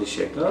for 40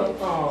 shekels.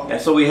 And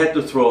so we had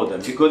to throw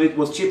them, because it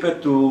was cheaper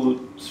to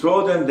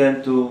throw them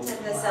than to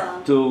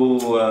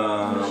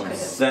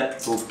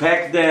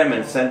pack them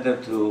and send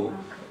them to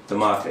the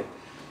market.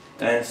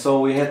 And so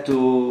we had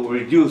to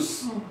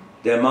reduce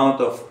the amount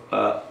of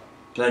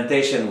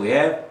plantation we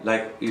have.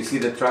 Like you see,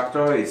 the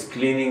tractor is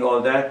cleaning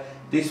all that.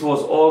 This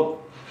was all,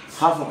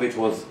 half of it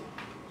was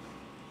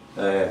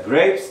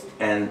grapes,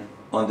 and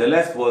on the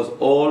left was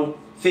all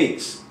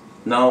figs.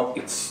 Now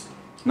it's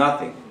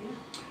nothing.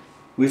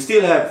 We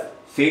still have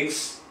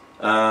figs.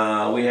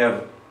 We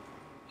have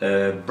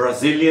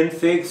Brazilian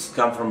figs,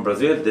 come from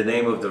Brazil. The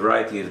name of the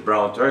variety is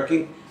brown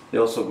turkey. They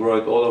also grow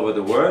it all over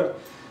the world.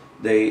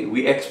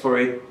 We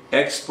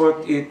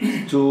export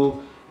it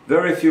to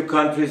very few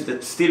countries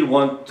that still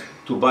want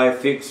to buy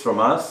figs from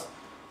us.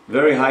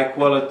 Very high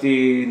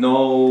quality,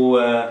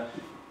 no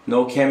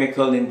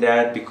chemical in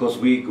that, because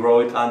we grow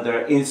it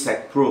under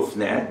insect-proof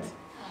net.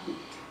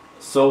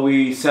 So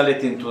we sell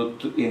it in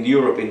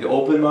Europe in the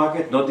open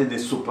market, not in the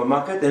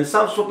supermarket. And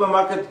some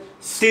supermarkets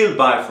still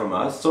buy from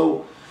us.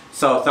 So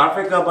South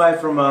Africa buy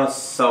from us,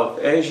 South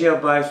Asia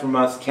buys from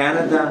us,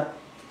 Canada.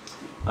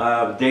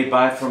 They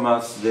buy from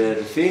us the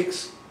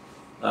figs.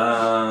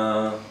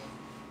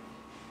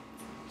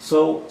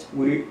 So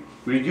we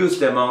reduced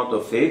the amount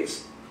of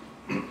figs,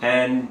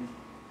 and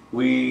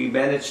we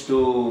managed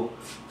to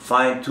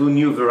find 2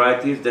 new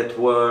varieties that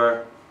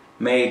were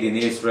made in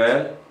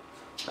Israel.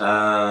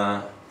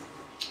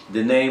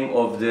 The name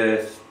of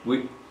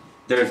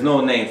there's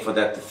no name for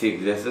that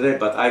fig yesterday,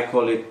 but I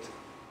call it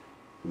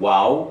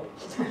Wow.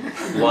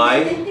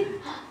 Why?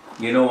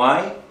 You know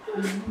why?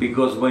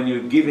 Because when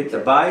you give it a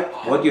bite,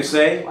 what you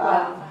say?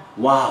 Wow.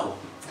 Wow.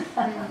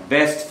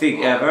 Best fig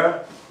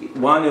ever.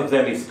 One of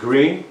them is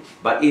green,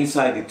 but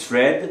inside it's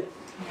red.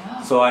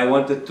 Yeah. So I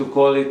wanted to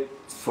call it,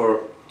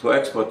 to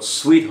export,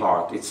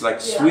 Sweetheart. It's like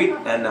sweet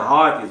and the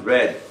heart is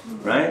red,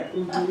 right?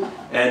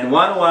 And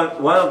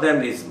one of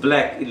them is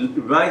black. It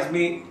reminds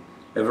me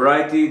a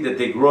variety that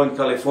they grow in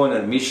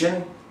California,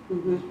 Mission,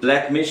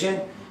 Black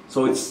Mission.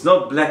 So it's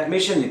not Black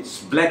Mission,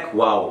 it's Black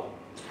Wow.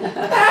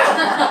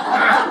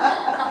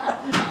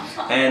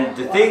 And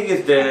the thing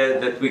is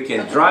that we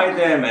can dry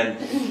them,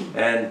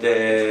 and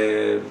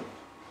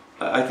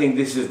I think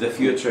this is the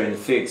future in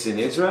figs in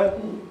Israel.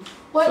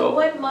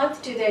 What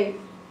month do they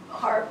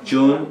harvest?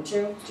 June,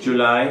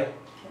 July.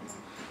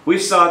 We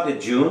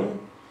started June,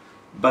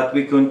 but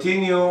we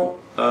continue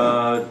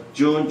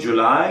June,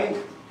 July,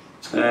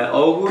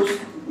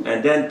 August,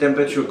 and then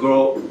temperature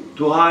grow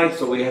too high,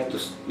 so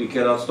we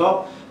cannot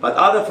stop. But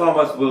other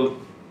farmers will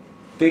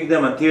pick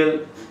them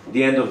until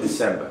the end of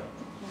December.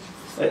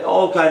 And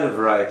all kinds of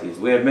varieties.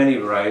 We have many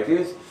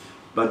varieties,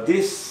 but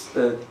these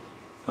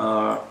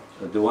are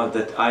the ones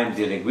that I'm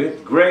dealing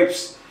with.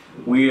 Grapes,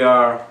 we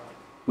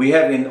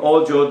have in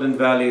all Jordan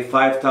Valley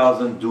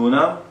 5,000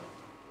 dunam,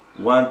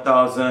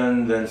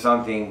 1,000 and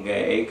something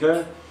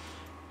acre,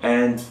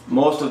 and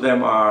most of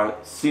them are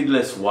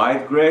seedless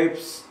white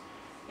grapes,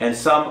 and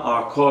some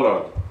are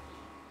colored.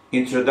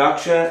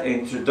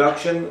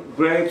 Introduction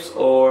grapes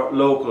or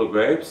local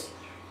grapes.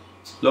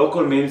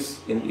 Local means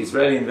an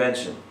Israeli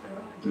invention,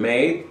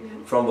 made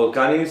from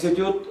Volcanic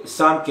Institute.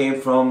 Some came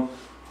from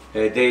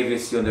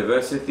Davis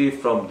University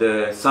from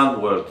the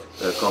Sunworld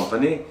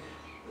company.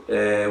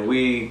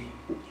 We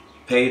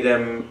pay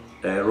them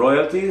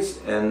royalties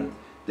and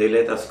they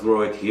let us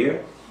grow it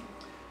here.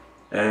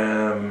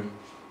 And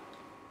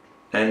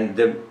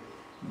the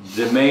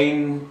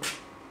main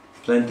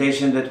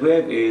plantation that we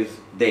have is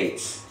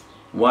dates.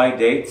 Why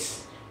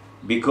dates?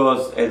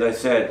 Because, as I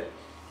said,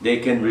 they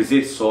can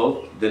resist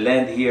salt. The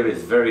land here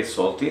is very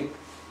salty.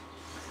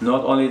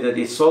 Not only that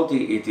it's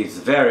salty, it is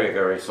very,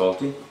 very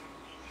salty.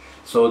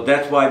 So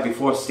that's why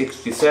before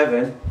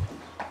 67,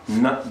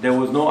 there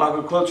was no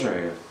agriculture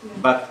here.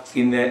 But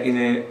in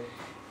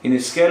a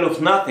scale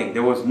of nothing,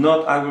 there was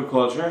not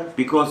agriculture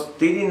because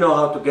they didn't know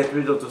how to get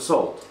rid of the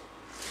salt.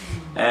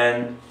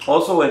 And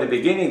also at the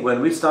beginning,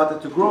 when we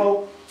started to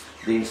grow,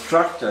 the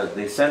instructors,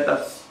 they sent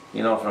us,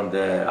 you know, from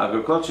the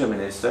agriculture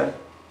minister,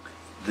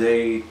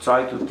 they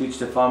tried to teach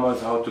the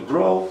farmers how to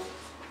grow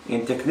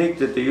in technique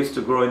that they used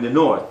to grow in the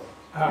north.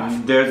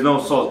 There's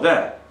no salt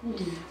there.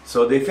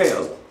 So they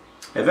failed.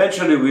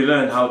 Eventually we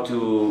learned how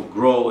to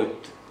grow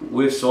it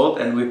with salt,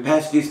 and we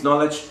passed this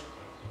knowledge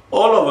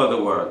all over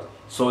the world.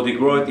 So they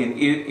grow it in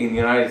the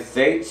United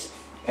States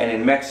and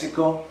in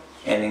Mexico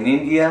and in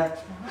India.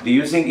 They're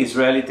using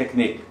Israeli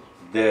technique.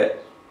 The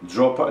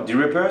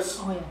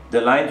drippers,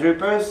 the line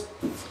drippers,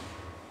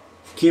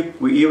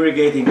 we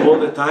irrigating all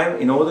the time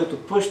in order to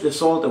push the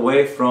salt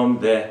away from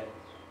the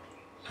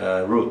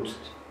root.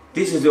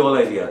 This is the whole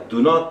idea.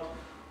 Do not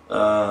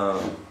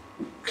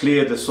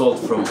clear the salt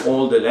from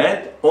all the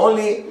land,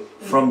 only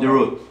from the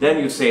root. Then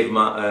you save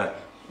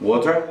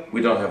water.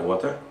 We don't have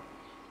water.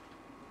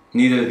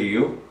 Neither do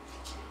you.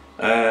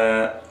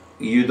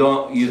 You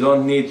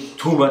don't need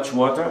too much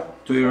water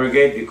to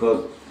irrigate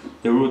because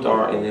the roots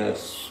are in a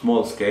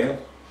small scale.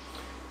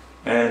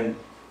 And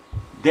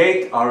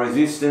dates are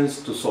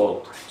resistant to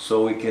salt,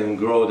 so we can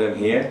grow them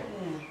here.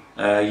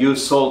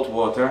 Use salt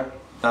water.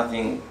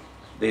 Nothing.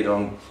 They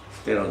don't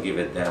give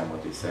a damn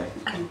what you say.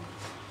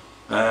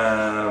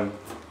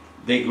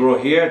 They grow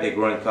here. They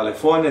grow in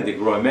California. They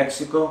grow in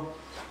Mexico,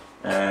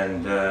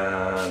 and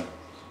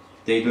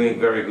they're doing a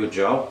very good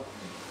job.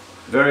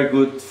 Very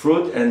good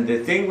fruit. And the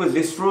thing with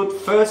this fruit,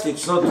 first,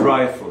 it's not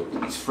dry fruit.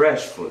 It's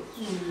fresh fruit.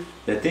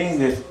 The thing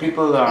that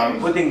people are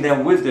putting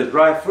them with the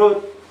dry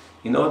fruit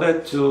in order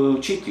to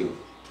cheat you.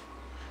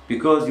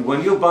 Because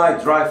when you buy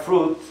dry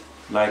fruit,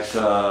 like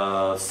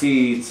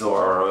seeds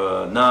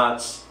or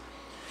nuts,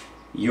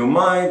 your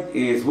mind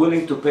is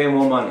willing to pay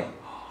more money.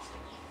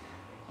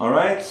 All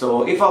right.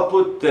 So if I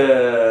put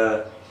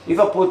the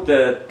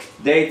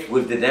date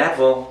with the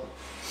apple,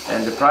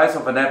 and the price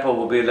of an apple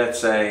will be, let's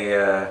say,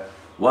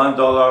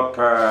 $1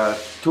 per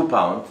 2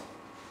 pounds,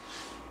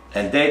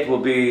 and date will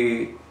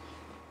be,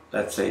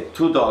 let's say,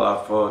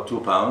 $2 for 2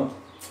 pounds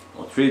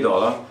or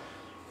 $3.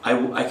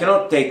 I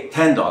cannot take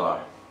 $10.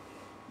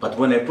 But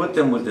when I put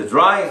them with the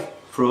dry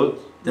fruit,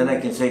 then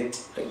I can say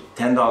 $10.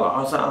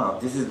 I say, oh,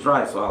 this is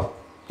dry, so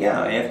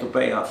yeah, I have to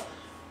pay.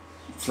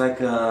 It's like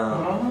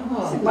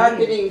a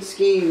marketing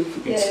scheme.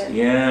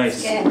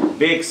 It's a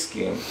big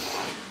scheme.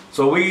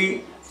 So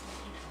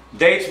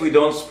dates we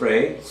don't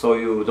spray, so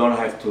you don't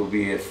have to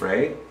be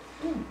afraid.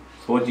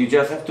 So what you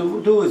just have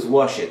to do is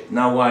wash it.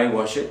 Now why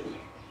wash it?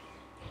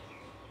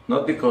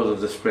 Not because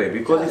of the spray,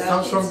 because it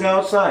comes from the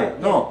outside.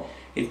 No,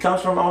 it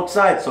comes from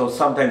outside. So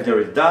sometimes there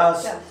is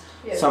dust.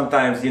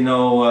 Sometimes, you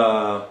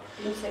know,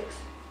 Insects.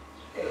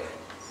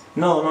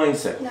 no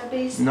insect. No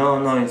bees.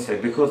 No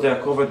insect, because they are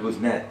covered with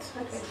net.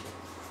 Okay.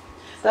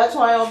 That's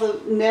why all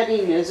the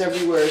netting is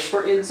everywhere, it's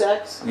for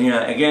insects.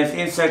 Yeah, against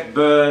insect,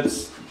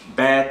 birds,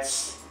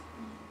 bats,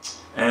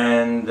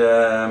 and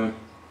I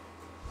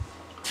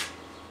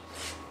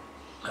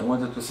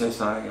wanted to say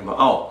something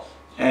about,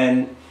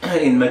 and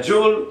in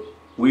Majul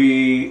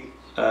we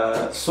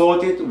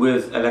sort it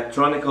with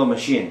electronical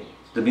machine.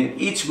 That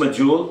means each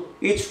Majul,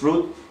 each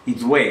fruit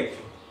is weighed.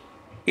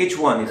 Each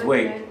one is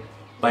weighed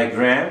by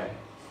gram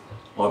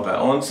or by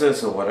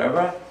ounces or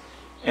whatever,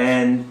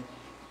 and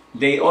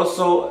they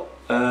also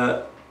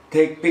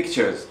take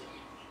pictures,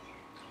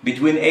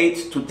 between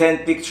 8 to 10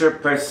 pictures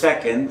per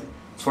second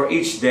for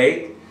each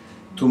date,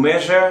 to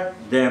measure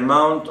the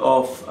amount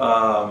of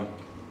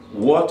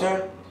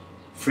water,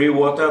 free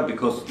water,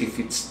 because if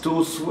it's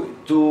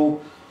too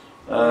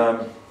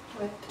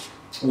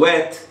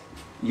wet,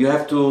 you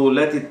have to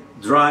let it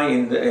dry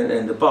in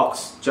the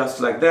box, just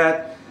like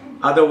that.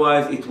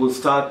 Otherwise, it will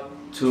start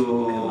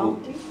to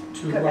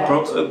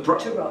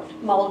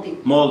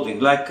Molding. molding.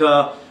 Like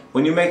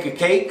when you make a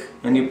cake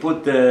and you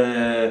put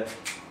the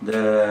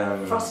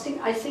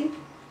Frosting, icing.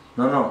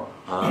 no,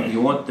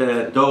 you want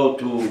the dough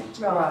to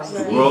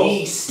Right. grow.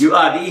 Yeast. You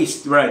add the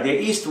yeast, right? The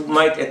yeast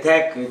might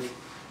attack it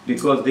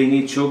because they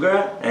need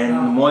sugar and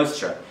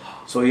moisture.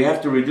 So you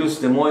have to reduce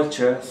the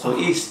moisture, so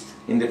yeast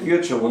in the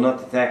future will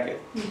not attack it.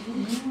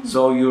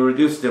 So you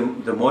reduce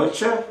the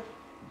moisture,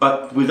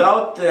 but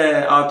without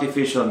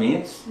artificial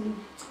means,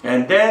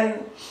 and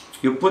then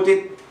you put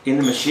it in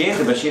the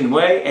machine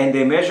weigh, and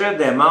they measure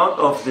the amount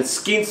of the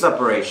skin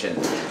separation.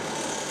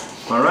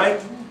 All right,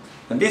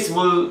 and this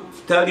will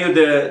tell you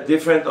the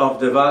difference of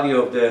the value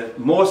of the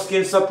more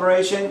skin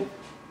separation.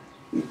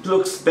 It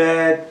looks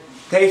bad,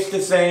 tastes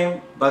the same,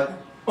 but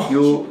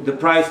the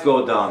price go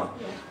down.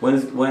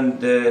 When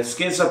the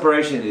skin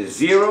separation is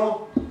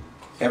 0,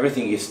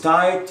 everything is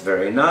tight,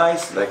 very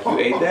nice, like you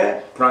ate that,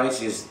 price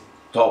is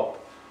top.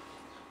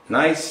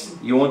 Nice,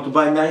 you want to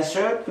buy a nice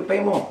shirt, you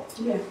pay more.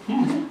 Yeah.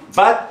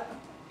 But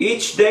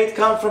each date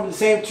comes from the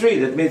same tree.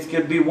 That means it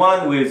could be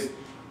one with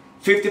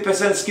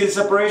 50% skin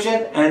separation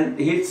and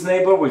its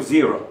neighbor with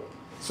 0.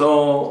 So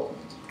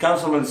it comes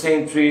from the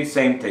same tree,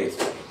 same taste.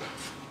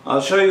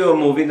 I'll show you a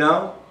movie now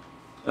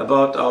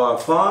about our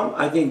farm.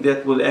 I think that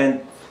will end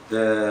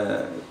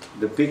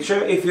the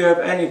picture. If you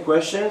have any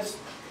questions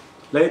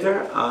later,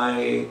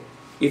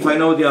 if I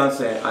know the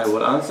answer, I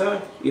will answer.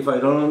 If I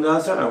don't know the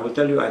answer, I will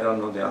tell you I don't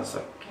know the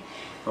answer.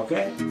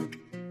 Okay?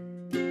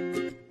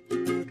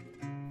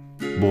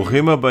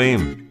 ברוכים הבאים.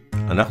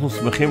 אנחנו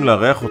שמחים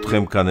לארח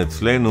אתכם כאן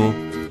אצלנו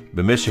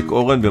במשק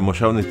אורן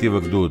במושב נתיב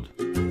הגדוד.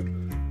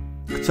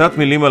 קצת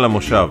מילים על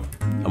המושב.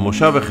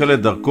 המושב החל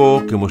את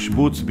דרכו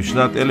כמושבוץ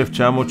בשנת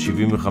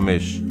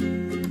 1975.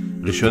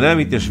 ראשוני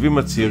המתיישבים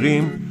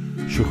הצעירים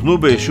שוכנו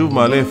ביישוב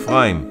מעלה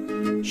אפרים.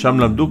 שם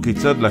למדו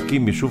כיצד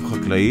להקים יישוב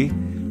חקלאי,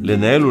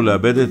 לנהל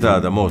ולאבד את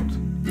האדמות.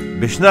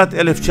 בשנת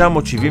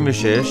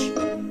 1976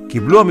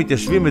 קיבלו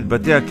המתיישבים את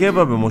בתי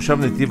הקבע במושב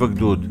נתיב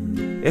הגדוד,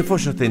 איפה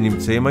שאתם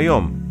נמצאים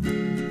היום.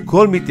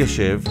 כל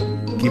מתיישב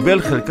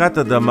קיבל חלקת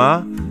אדמה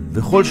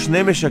וכל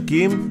 2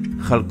 משקים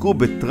חלקו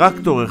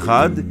בטרקטור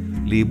אחד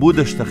לאיבוד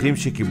השטחים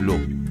שקיבלו.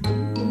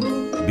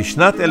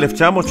 בשנת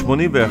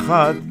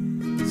 1981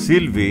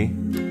 סילבי,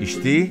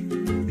 אשתי,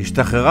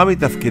 השתחררה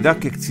מתפקידה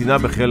כקצינה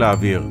בחיל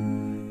האוויר,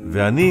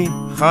 ואני,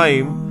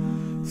 חיים,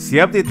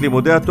 סיימתי את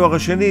לימודי התואר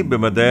השני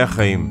במדעי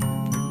החיים.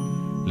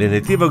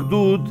 לנתיב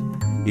הגדוד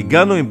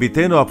הגענו עם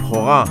ביתנו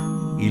הבכורה,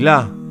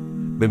 הילה,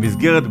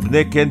 במסגרת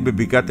בני קן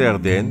בבקעת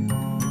הירדן,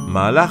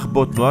 מהלך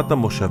בו תנועת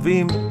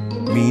המושבים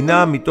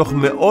מינה מתוך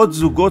מאות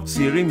זוגות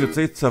צעירים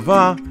יוצאי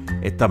צבא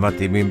את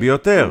המתאימים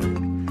ביותר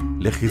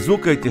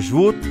לחיזוק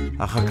ההתיישבות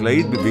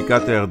החקלאית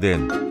בבקעת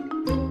הירדן.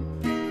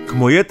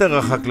 כמו יתר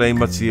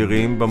החקלאים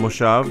הצעירים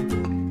במושב,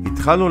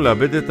 התחלנו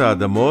לאבד את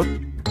האדמות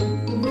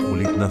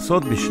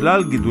ולהתנסות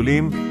בשלל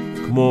גידולים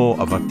כמו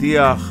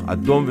אבטיח,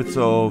 אדום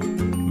וצהוב,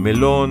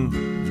 מלון,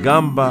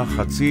 גמבה,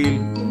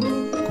 חציל,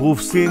 כרוב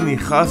סיני,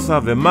 חסה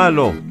ומה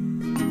לא,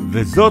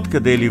 וזאת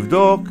כדי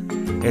לבדוק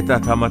את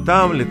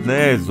התאמתם לתנאי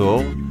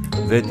האזור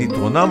ואת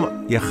יתרונם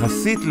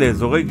יחסית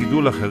לאזורי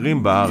גידול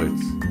אחרים בארץ.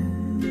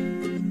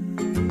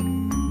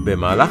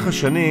 במהלך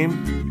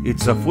השנים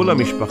הצטרפו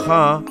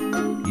למשפחה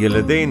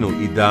ילדינו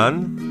עידן,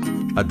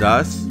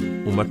 הדס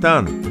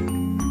ומתן,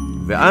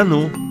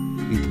 ואנו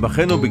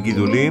התמחינו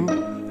בגידולים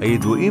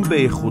הידועים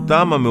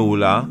באיכותם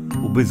המעולה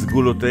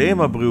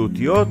ובסגולותיהם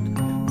הבריאותיות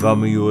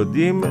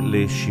והמיועדים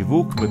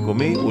לשיווק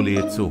מקומי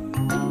ולייצוא.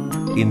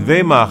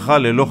 ענבי מאכל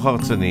ללא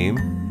חרצנים,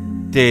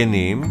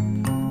 תאנים,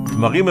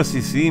 תמרים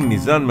עסיסיים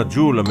מזן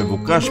מג'ול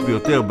המבוקש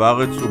ביותר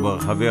בארץ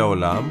וברחבי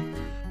העולם,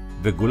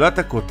 וגולת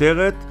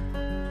הכותרת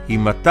היא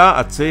מטע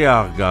עצי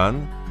הארגן,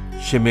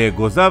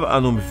 שמאגוזיו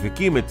אנו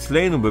מפיקים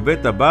אצלנו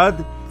בבית הבד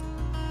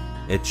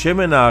את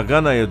שמן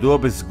הארגן הידוע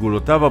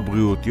בסגולותיו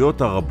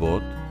הבריאותיות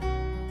הרבות,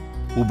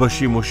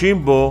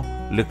 ובשימושים בו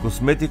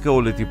לקוסמטיקה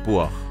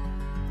ולטיפוח.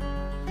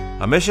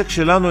 המשק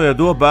שלנו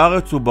ידוע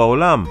בארץ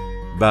ובעולם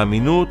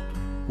באמינות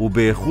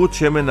ובאיכות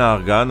שמן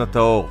הארגן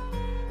הטהור,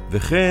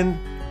 וכן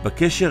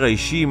בקשר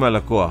האישי עם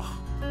הלקוח.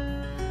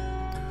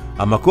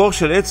 המקור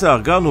של עץ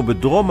הארגן הוא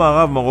בדרום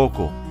מערב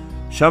מרוקו,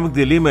 שם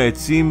גדלים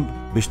העצים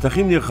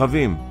בשטחים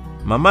נרחבים,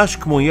 ממש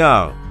כמו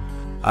יער.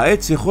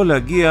 העץ יכול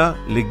להגיע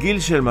לגיל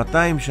של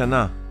 200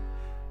 שנה,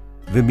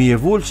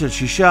 ומייבול של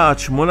 6 עד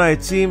 8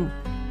 עצים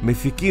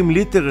מפיקים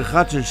ליטר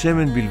אחד של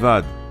שמן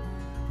בלבד.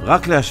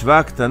 רק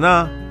להשוואה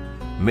קטנה,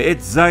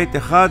 מעץ זית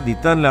אחד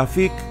ניתן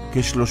להפיק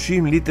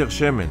כ-30 ליטר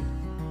שמן.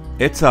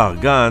 עץ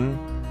הארגן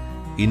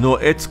הינו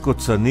עץ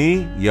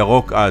קוצני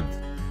ירוק עד.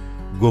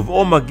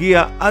 גובהו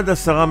מגיע עד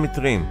 10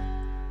 מטרים,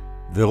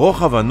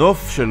 ורוחב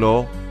הנוף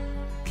שלו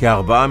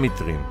כ4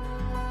 מטרים.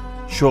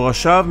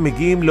 שורשיו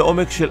מגיעים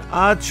לעומק של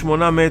עד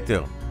 8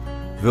 מטר,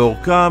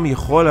 ואורכם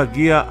יכול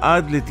להגיע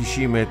עד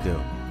ל90 מטר.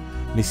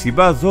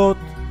 מסיבה זאת,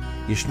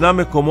 ישנם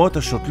מקומות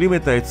השותלים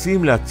את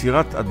העצים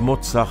לעצירת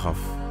אדמות סחף.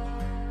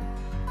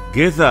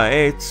 גזע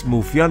העץ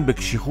מאופיין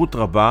בקשיחות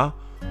רבה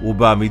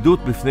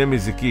ובעמידות בפני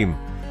מזיקים,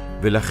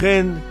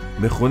 ולכן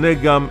מכונה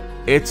גם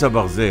עץ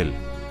הברזל.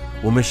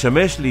 הוא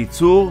משמש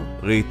לייצור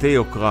רהיטי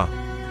יוקרה.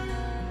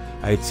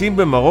 העצים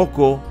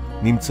במרוקו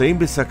נמצאים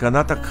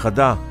בסכנת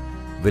הכחדה,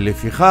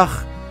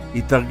 ולפיכך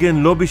התארגן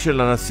לובי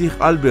של הנסיך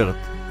אלברט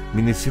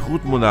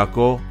מנסיכות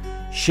מונאקו,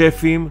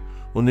 שפים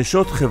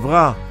ונשות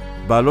חברה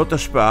בעלות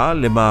השפעה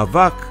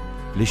למאבק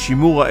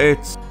לשימור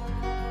העץ,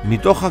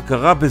 מתוך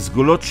הכרה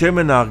בסגולות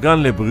שמן הארגן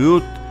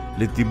לבריאות,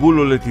 לטיבול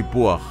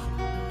ולטיפוח.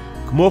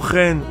 כמו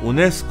כן,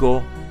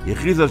 אונסקו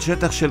הכריז על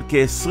שטח של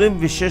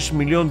כ-26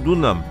 מיליון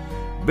דונם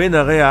בין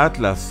הרי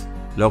האטלס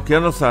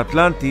לאוקיינוס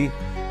האטלנטי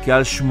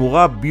כעל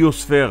שמורה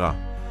ביוספירה.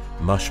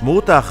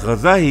 משמעות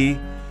ההכרזה היא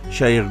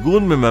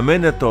שהארגון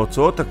מממן את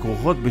ההוצאות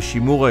הכרוכות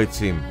בשימור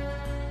העצים.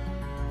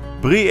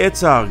 פרי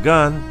עץ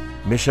הארגן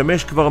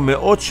משמש כבר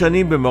מאות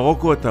שנים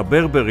במרוקו את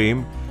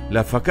הברברים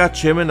להפקת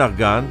שמן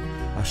ארגן,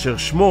 אשר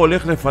שמו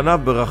הולך לפניו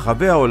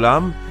ברחבי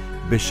העולם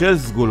בשל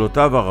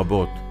סגולותיו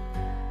הרבות.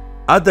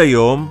 עד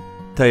היום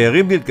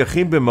תיירים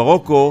נלקחים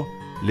במרוקו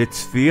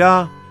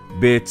לצפייה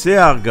בעצי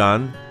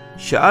הארגן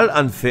שעל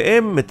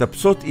ענפיהם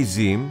מטפסות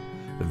עיזים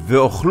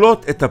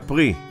ואוכלות את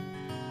הפרי.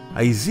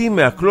 העיזים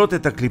מעכלות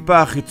את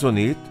הקליפה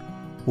החיצונית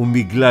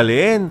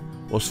ומגלליהן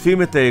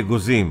אוספים את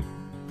האגוזים.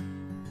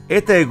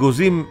 את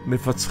האגוזים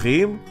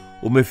מפצחים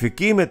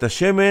ומפיקים את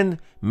השמן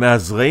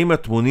מהזרעים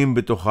הטמונים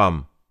בתוכם.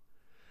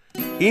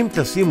 אם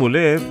תשימו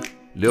לב,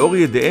 לאור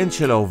ידיהן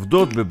של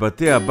העובדות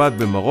בבתי הבד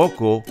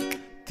במרוקו,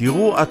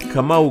 תראו עד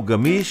כמה הוא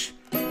גמיש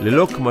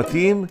ללא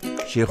קמטים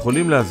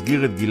שיכולים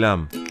להסגיר את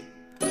גילם.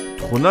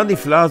 תכונה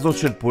נפלאה הזאת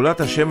של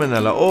פעולת השמן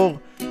על האור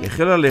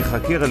החלה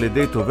להיחקר על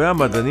ידי טובי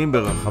המדענים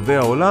ברחבי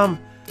העולם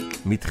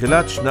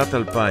מתחילת שנת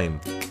 2000.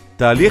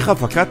 תהליך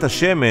הפקת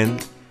השמן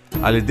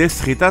על ידי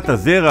סחיטת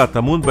הזרע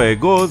הטמון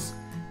באגוז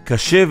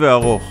קשה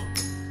וארוך.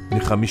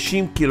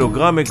 מ-50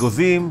 קילוגרם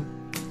אגוזים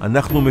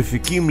אנחנו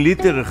מפיקים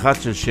ליטר אחד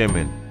של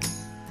שמן.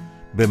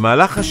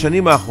 במהלך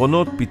השנים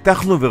האחרונות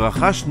פיתחנו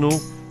ורכשנו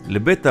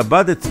לבית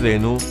הבד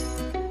אצלנו,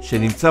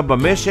 שנמצא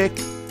במשק,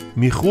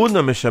 מיכון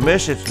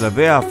המשמש את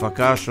שלבי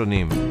ההפקה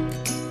השונים.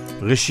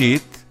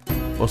 ראשית,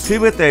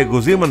 אוספים את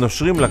האגוזים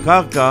הנושרים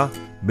לקרקע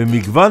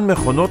במגוון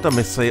מכונות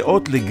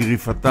המסייעות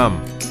לגריפתם.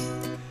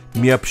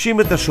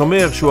 מייבשים את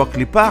השומר שהוא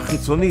הקליפה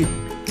החיצונית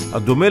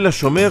הדומה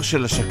לשומר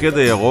של השקד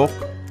הירוק,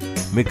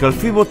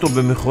 מקלפים אותו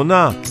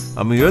במכונה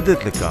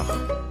המיועדת לכך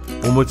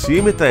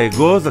ומוציאים את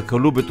האגוז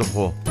הכלוא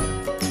בתוכו.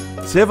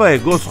 צבע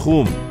האגוז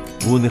חום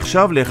והוא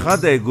נחשב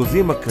לאחד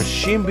האגוזים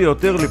הקשים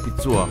ביותר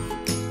לפיצוח.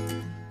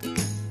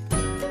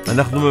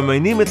 אנחנו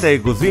ממיינים את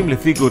האגוזים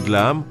לפי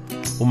גודלם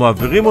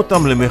ומעבירים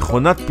אותם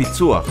למכונת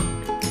פיצוח.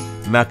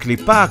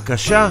 מהקליפה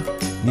הקשה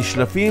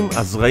נשלפים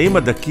הזרעים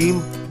הדקים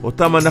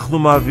אותם אנחנו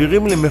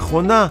מעבירים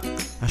למכונה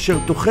אשר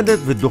טוחנת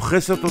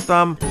ודוחסת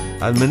אותם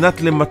על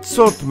מנת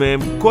למצות מהם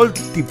כל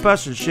טיפה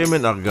של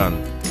שמן ארגן.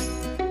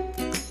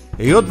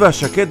 היות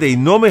והשקד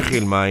אינו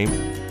מכיל מים,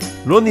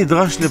 לא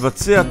נדרש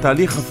לבצע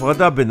תהליך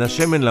הפרדה בין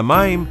השמן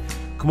למים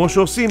כמו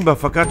שעושים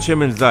בהפקת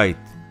שמן זית.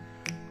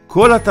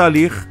 כל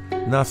התהליך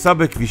נעשה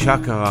בכבישה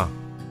קרה,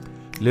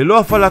 ללא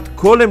הפעלת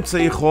כל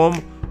אמצעי חום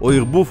או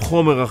ערבוב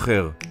חומר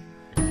אחר.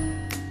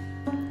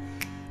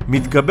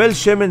 מתקבל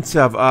שמן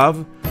צהבהב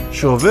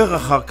שעובר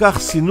אחר כך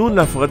סינון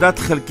להפרדת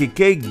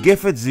חלקיקי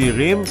גפת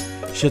זעירים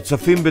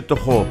שצפים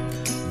בתוכו,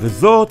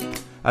 וזאת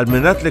על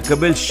מנת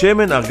לקבל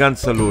שמן ארגן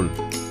צלול.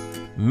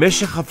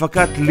 משך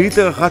הפקת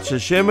ליטר אחד של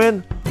שמן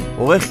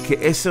אורך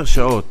כ10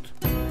 שעות.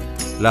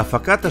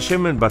 להפקת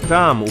השמן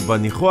בטעם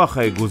ובניחוח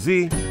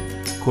האגוזי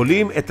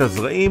קולים את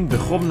הזרעים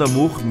בחום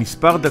נמוך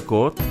מספר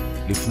דקות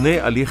לפני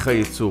הליך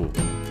הייצור.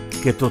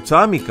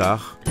 כתוצאה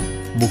מכך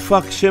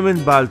מופק שמן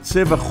בעל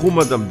צבע חום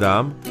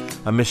אדמדם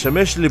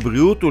המשמש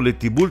לבריאות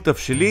ולטיבול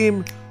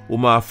תבשילים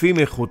ומאפים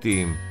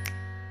איכותיים.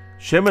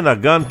 שמן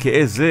ארגן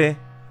כעז זה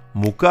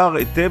מוכר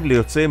היטב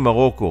ליוצאי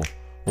מרוקו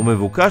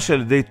ומבוקש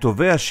על ידי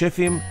טובי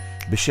השפים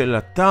בשל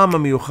הטעם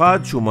המיוחד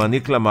שהוא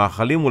מעניק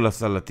למאכלים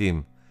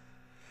ולסלטים.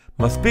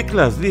 מספיק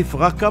להזליף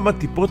רק כמה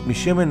טיפות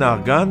משמן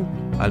הארגן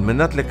על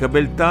מנת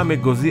לקבל טעם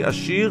אגוזי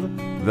עשיר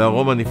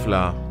וארומה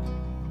נפלאה.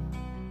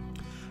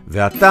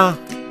 ועתה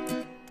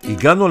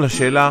הגענו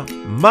לשאלה,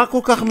 מה כל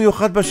כך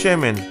מיוחד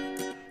בשמן?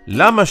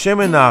 למה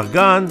שמן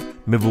הארגן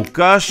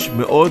מבוקש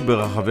מאוד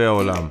ברחבי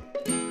העולם?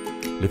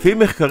 לפי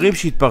מחקרים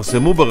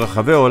שהתפרסמו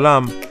ברחבי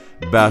העולם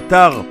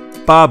באתר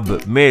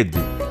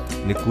pubmed.com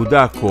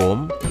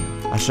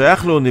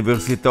השייך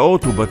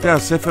לאוניברסיטאות ובתי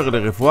הספר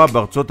לרפואה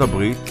בארצות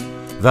הברית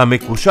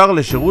והמקושר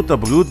לשירות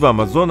הבריאות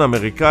והמזון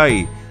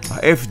האמריקאי,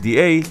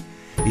 ה-FDA,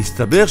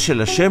 הסתבר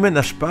שלשמן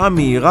השפעה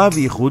מהירה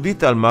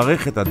וייחודית על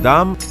מערכת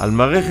הדם, על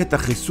מערכת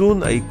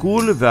החיסון,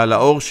 העיכול ועל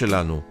העור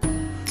שלנו.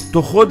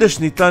 תוך חודש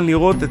ניתן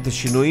לראות את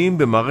השינויים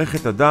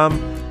במערכת הדם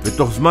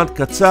ותוך זמן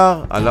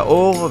קצר על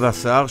העור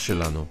והשיער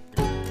שלנו.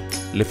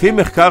 לפי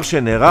מחקר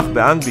שנערך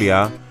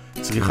באנגליה,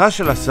 צריכה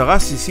של 10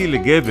 cc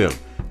לגבר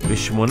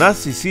ו8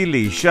 cc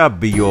לאישה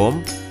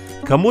ביום,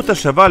 כמות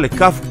השווה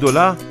לכף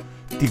גדולה,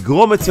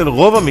 תגרום אצל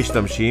רוב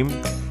המשתמשים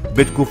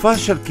בתקופה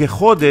של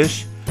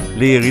כחודש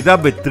לירידה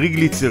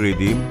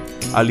בטריגליצרידים,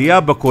 עלייה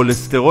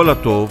בכולסטרול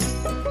הטוב,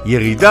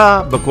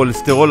 ירידה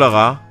בכולסטרול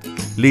הרע,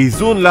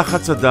 לאיזון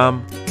לחץ הדם,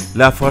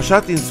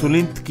 להפרשת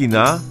אינסולין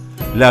תקינה,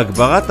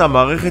 להגברת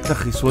המערכת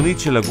החיסונית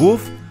של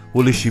הגוף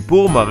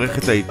ולשיפור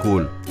מערכת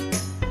העיכול.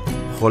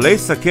 חולי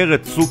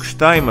סכרת סוג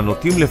 2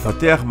 הנוטים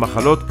לפתח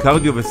מחלות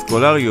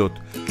קרדיו-וסקולריות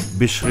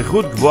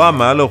בשכיחות גבוהה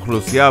מעל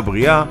האוכלוסייה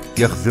הבריאה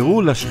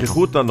יחזרו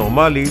לשכיחות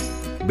הנורמלית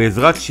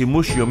בעזרת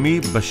שימוש יומי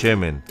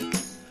בשמן.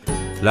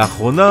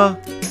 לאחרונה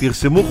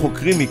פרסמו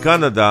חוקרים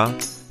מקנדה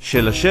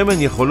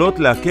שלשמן יכולות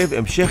לעכב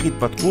המשך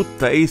התפתחות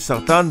תאי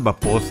סרטן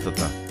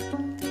בפרוסטטה.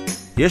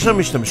 יש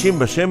המשתמשים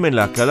בשמן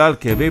להקלה על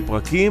כאבי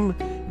פרקים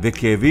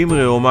וכאבים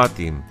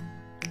ראומטיים.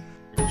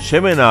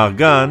 שמן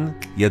הארגן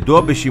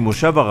ידוע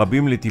בשימושיו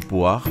הרבים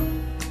לטיפוח,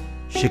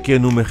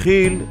 שכן הוא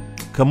מכיל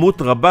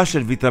כמות רבה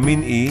של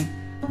ויטמין E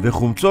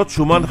וחומצות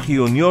שומן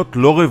חיוניות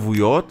לא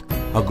רבויות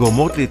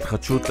הגורמות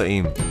להתחדשות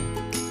תאים.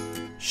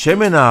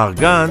 שמן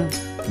הארגן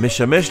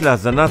משמש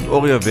להזנת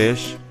עור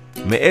יבש,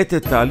 מאט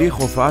את תהליך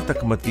הופעת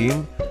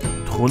הקמטים.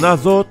 תכונה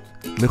זאת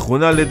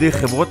מכונה על ידי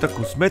חברות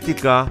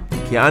הקוסמטיקה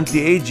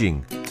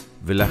כאנטי-אייג'ינג,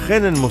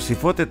 ולכן הן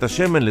מוסיפות את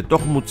השמן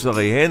לתוך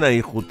מוצריהן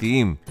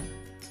האיכותיים.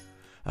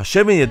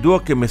 השמן ידוע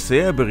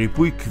כמסייע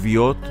בריפוי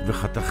כוויות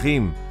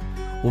וחתכים,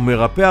 הוא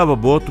מרפא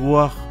אבעבועות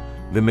רוח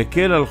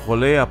ומקל על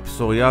חולי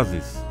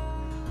הפסוריאזיס.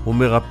 הוא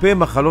מרפא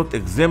מחלות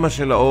אקזמה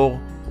של העור,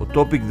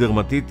 אוטופיק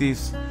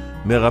דרמטיטיס,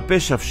 מרפא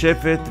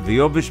שפשפת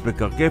ויובש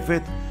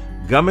בקרקפת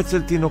גם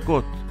אצל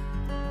תינוקות.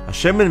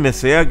 השמן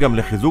מסייע גם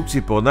לחיזוק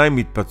ציפורניים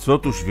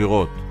מתפצלות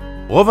ושבירות.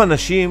 רוב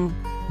הנשים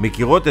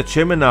מכירות את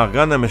שמן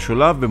הארגן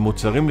המשולב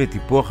במוצרים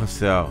לטיפוח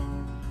השיער.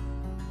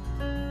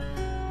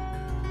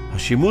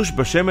 השימוש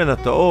בשמן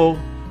הטהור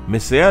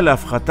מסייע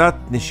להפחתת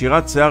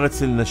נשירת שיער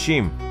אצל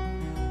נשים.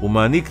 הוא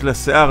מעניק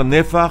לשיער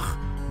נפח,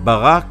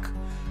 ברק,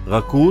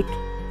 רכות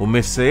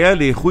ומסייע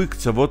לאיחוי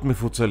קצוות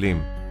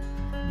מפוצלים.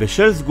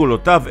 בשל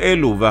סגולותיו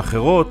אלו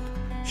ואחרות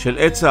של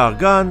עץ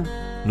הארגן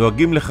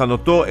נוהגים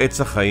לכנותו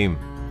עץ החיים.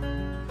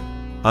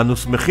 אנו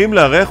שמחים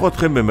לארח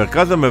אתכם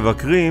במרכז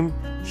המבקרים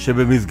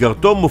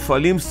שבמסגרתו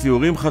מופעלים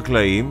סיורים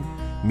חקלאיים,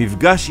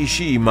 מפגש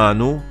אישי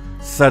עמנו,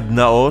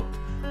 סדנאות,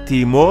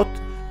 טעימות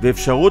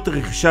ואפשרות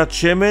רכישת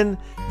שמן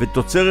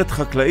ותוצרת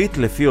חקלאית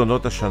לפי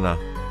עונות השנה.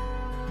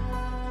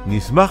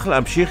 נשמח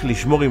להמשיך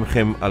לשמור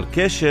עמכם על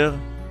קשר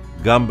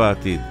גם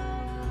בעתיד.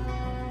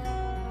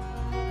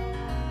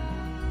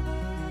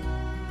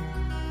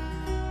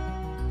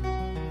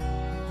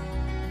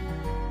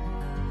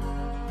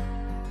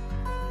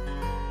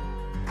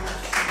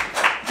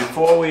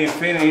 Before we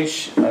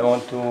finish, I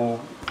want to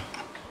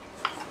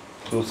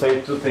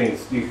say two things.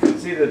 You can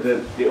see that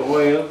the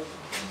oil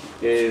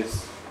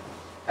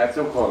has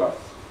some color.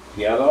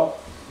 Yellow.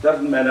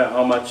 Doesn't matter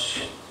how much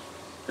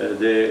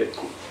the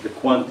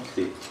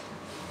quantity,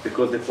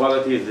 because the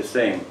quality is the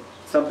same.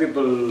 Some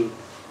people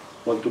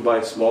want to buy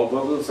small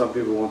bottles, some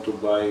people want to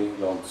buy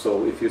long. So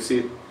if you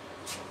see,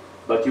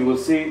 but you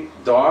will see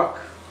dark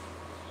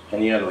and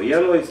yellow.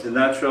 Yellow is the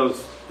natural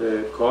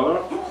color,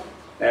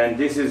 and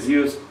this is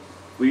used.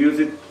 We use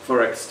it for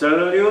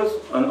external use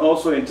and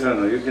also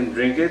internal. You can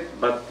drink it,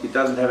 but it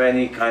doesn't have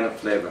any kind of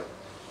flavor.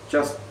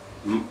 Just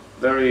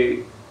very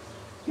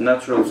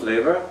natural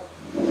flavor.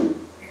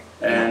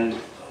 And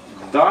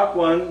dark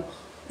one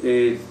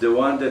is the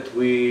one that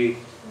we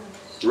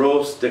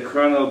roast the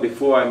kernel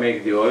before I make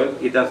the oil.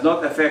 It does not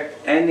affect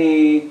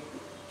any,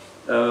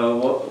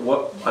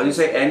 how do you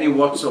say, any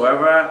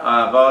whatsoever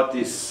about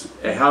this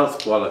health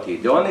quality.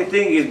 The only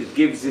thing is it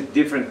gives it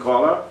different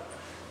color.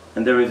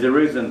 And there is a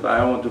reason, but I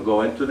don't want to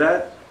go into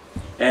that.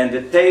 And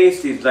the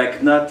taste is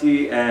like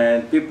nutty,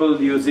 and people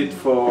use it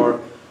for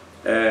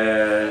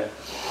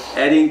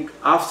adding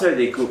after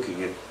they cooking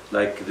it,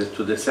 like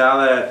to the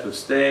salad, to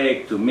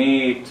steak, to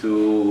meat, to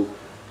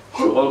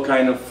all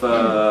kind of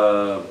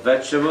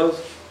vegetables.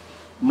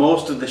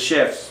 Most of the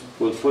chefs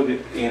will put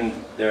it in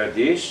their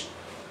dish,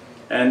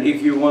 and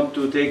if you want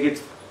to take it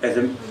as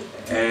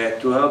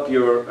to help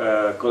your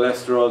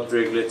cholesterol,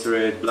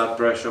 triglyceride, blood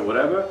pressure,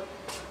 whatever.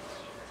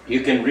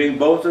 You can drink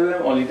both of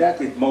them, only that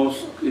it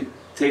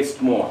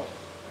tastes more.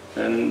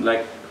 And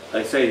like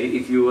I say,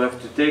 if you have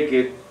to take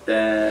it,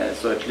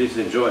 so at least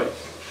enjoy it.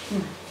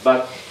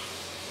 But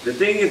the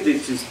thing is,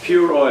 this is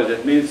pure oil.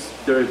 That means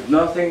there is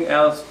nothing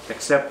else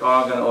except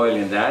argan oil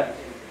in that.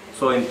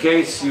 So in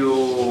case you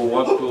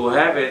want to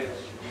have it,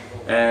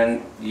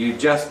 and you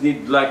just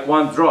need like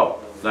one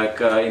drop, like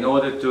in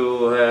order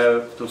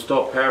to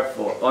stop hair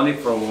fall, only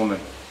for women.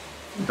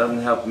 It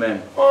doesn't help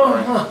men.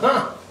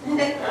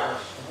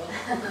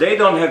 They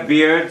don't have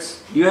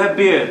beards. You have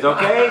beards,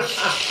 okay?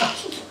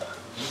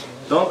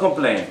 Don't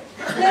complain.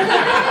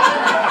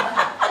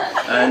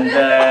 And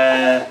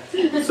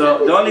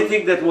so the only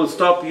thing that will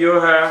stop your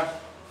hair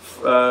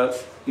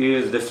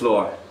is the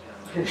floor.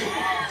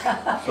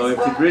 So if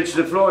it reaches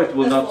the floor, it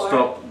will not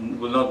stop,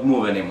 will not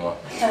move anymore.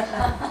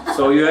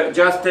 So you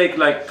just take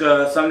like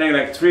something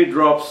like 3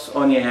 drops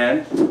on your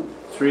hand,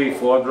 3,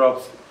 4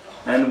 drops,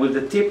 and with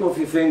the tip of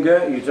your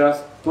finger, you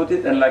just put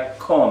it and like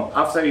comb.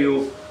 After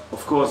you,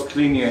 of course,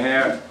 clean your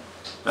hair,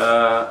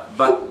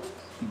 but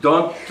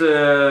don't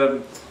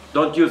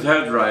use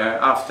hair dryer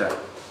after,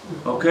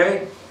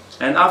 okay?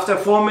 And after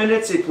 4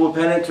 minutes, it will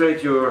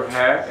penetrate your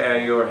hair,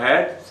 your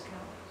head.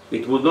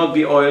 It will not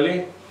be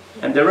oily,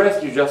 and the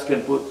rest you just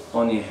can put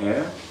on your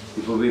hair.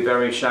 It will be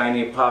very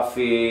shiny,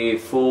 puffy,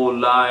 full,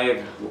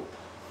 live,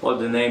 all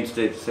the names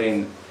they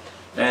say.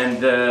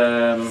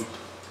 And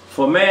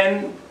for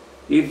men,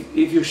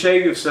 if you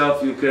shave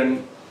yourself, you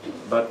can,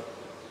 but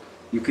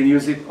you can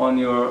use it on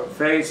your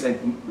face and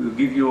it will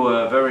give you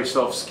a very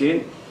soft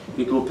skin.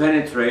 It will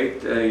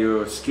penetrate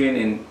your skin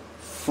in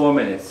 4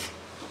 minutes.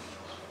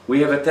 We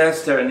have a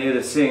tester near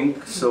the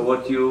sink, so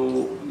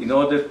in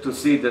order to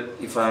see that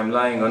if I'm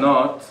lying or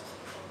not,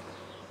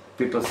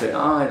 people say,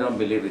 oh, I don't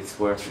believe it's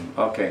working.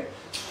 Okay,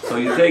 so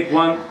you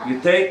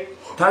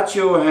touch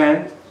your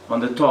hand on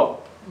the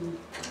top,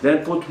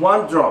 then put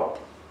one drop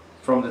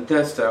from the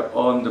tester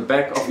on the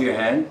back of your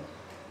hand,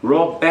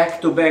 rub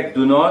back to back,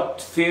 do not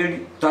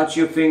touch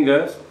your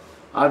fingers,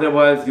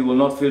 otherwise you will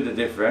not feel the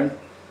difference,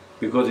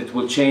 because it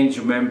will change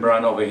your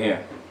membrane over here.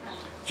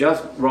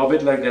 Just rub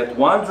it like that,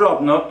 one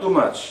drop, not too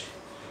much.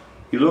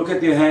 You look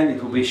at your hand,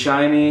 it will be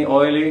shiny,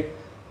 oily,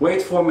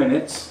 wait 4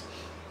 minutes,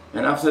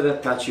 and after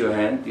that touch your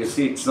hand, you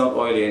see it's not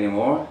oily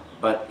anymore,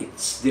 but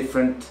it's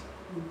different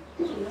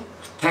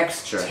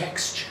texture.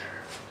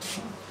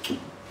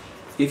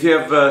 If you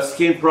have a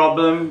skin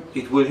problem,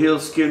 it will heal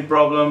skin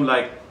problem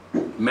like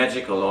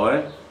magical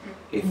oil.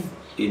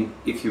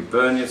 If you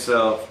burn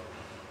yourself,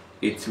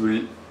 it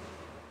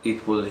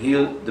will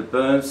heal the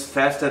burns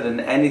faster than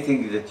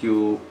anything that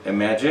you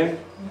imagine.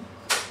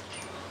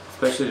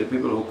 Especially the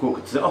people who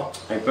cook, say, oh,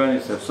 I burn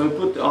yourself. So you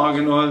put the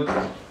argan oil,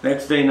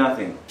 next day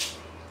nothing.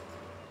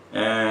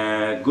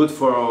 Good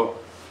for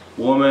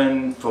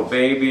women, for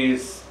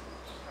babies,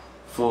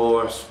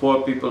 for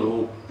sport people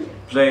who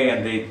play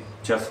and they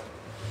just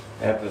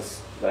have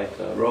this like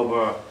a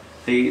rubber,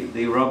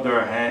 they rub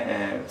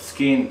their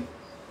skin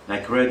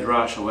like red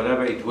rash or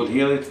whatever, it will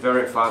heal it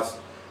very fast.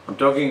 I'm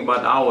talking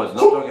about hours,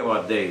 not talking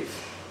about days.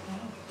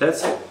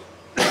 That's it.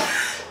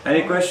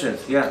 Any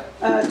questions? Yeah.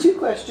 2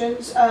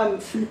 questions.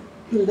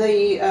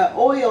 The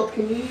oil,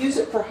 can you use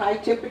it for high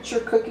temperature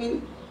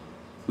cooking?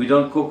 We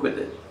don't cook with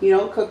it. You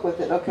don't cook with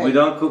it, okay. We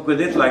don't cook with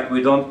it, like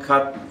we don't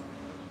cut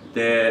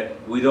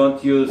we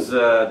don't use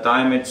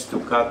diamonds to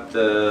cut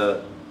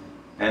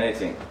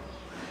anything.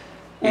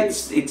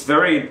 It's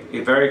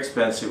very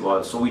expensive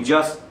oil, so we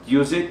just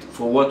use it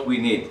for what we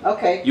need.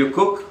 Okay. You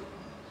cook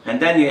and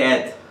then you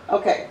add.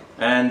 Okay.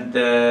 And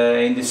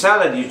in the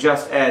salad you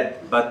just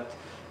add, but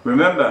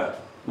remember,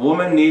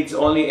 woman needs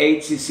only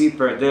 8 cc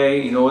per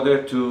day in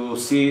order to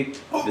see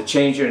the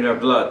change in her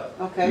blood.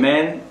 Okay.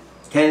 Men,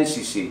 10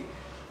 cc.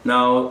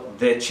 Now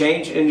the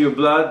change in your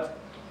blood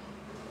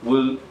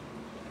will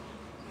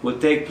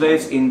take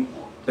place in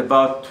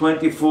about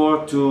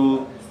 24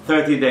 to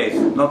 30 days,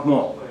 not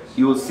more.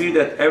 You will see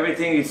that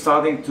everything is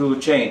starting to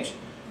change.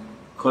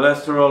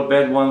 Cholesterol,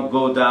 bad one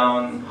go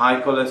down,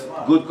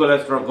 good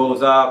cholesterol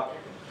goes up.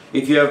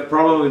 If you have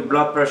problem with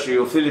blood pressure,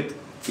 you'll feel it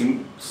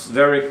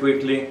very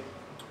quickly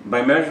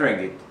by measuring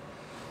it.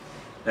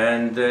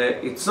 And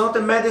it's not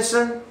a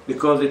medicine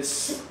because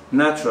it's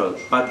natural,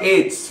 but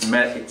it's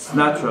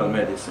natural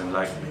medicine.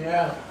 Like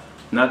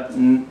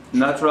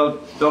natural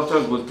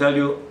doctors will tell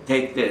you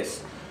take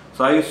this.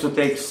 So I used to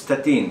take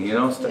statin, you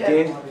know,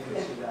 statin,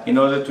 in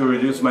order to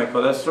reduce my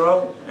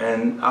cholesterol.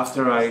 And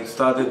after I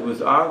started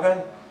with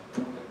Argan,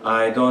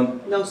 I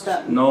don't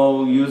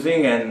know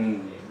using,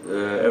 and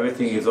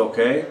everything is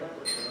okay.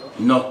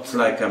 Not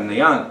like I'm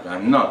young,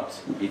 I'm not.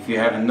 If you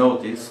haven't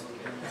noticed,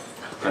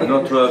 I'm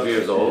not 12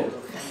 years old.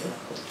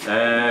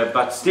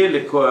 But still,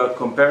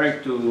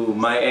 comparing to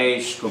my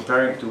age,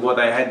 comparing to what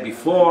I had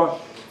before,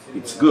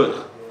 it's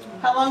good.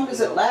 How long does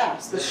it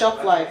last, the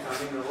shelf life?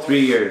 3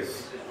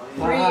 years.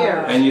 3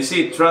 years. And you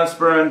see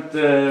transparent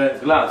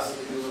glass.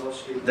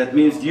 That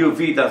means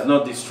UV does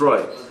not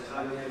destroy it.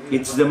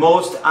 It's the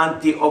most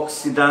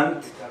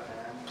antioxidant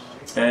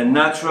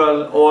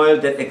natural oil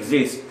that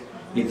exists.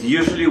 It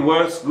usually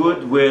works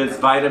good with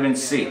vitamin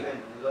C.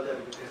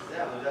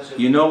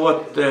 You know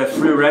what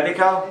free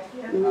radical?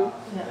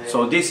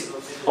 So this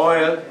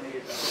oil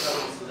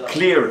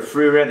clear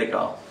free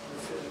radical.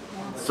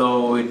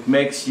 So it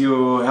makes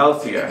you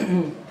healthier.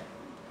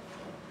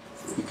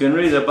 You can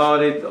read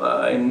about it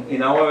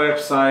in our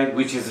website,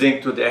 which is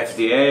linked to the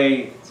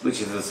FDA, which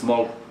is a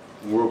small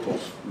group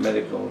of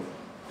medical.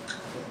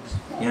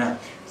 Yeah.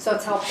 So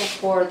it's helpful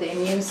for the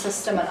immune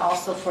system and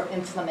also for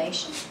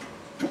inflammation.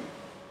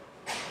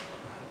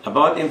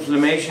 About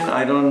inflammation,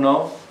 I don't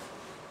know,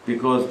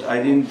 because I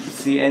didn't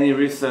see any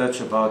research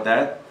about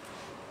that.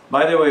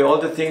 By the way, all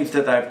the things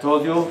that I've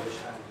told you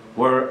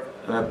were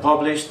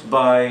published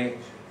by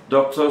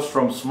doctors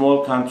from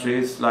small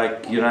countries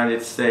like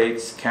United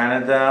States,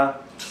 Canada,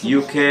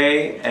 UK,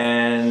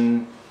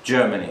 and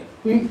Germany.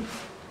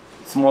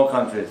 Small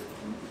countries.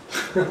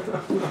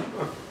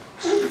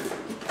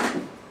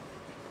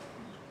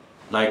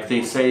 Like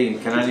they say, in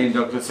Canadian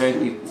doctors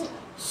say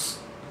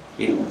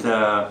it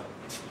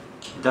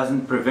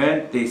doesn't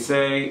prevent, they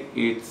say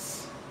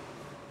it's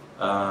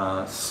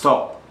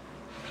stop.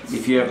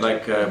 If you have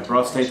like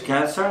prostate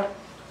cancer,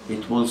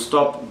 it will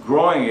stop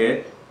growing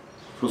it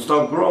will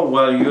stop growing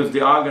while you use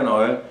the argan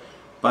oil,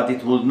 but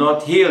it will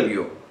not heal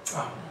you.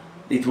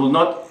 It will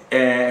not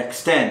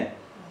extend.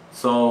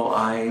 So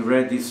I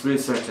read this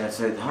research and I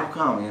said, how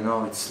come? You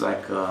know, it's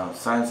like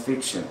science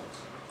fiction.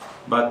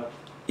 But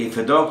if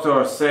a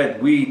doctor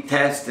said we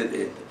tested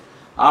it,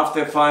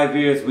 after 5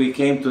 years we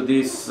came to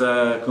this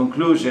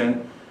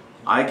conclusion,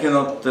 I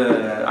cannot,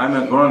 I'm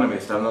an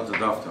agronomist, I'm not a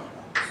doctor.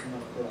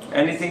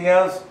 Anything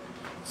else?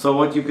 So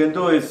what you can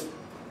do is,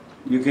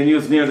 you can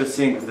use near the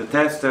sink the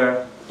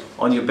tester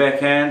on your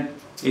backhand.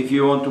 If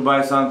you want to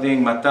buy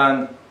something,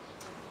 matan,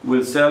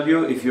 we'll sell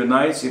you. If you're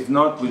nice, if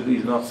not,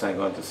 we're not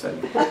going to sell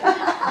you.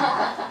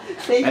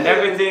 Thank And you.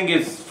 everything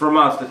is from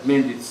us. That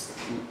means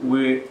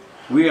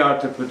we are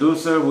the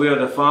producer, we are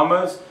the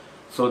farmers,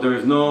 so there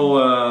is no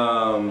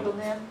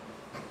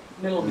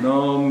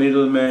no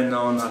middleman,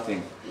 no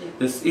nothing.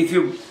 This, if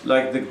you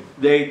like, the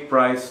date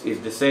price is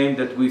the same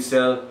that we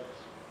sell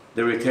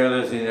the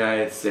retailers in the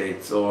United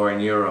States or in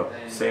Europe,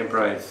 same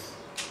price.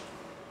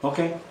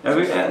 Okay,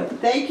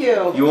 Thank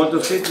you. you want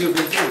to sit? You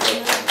can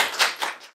sit.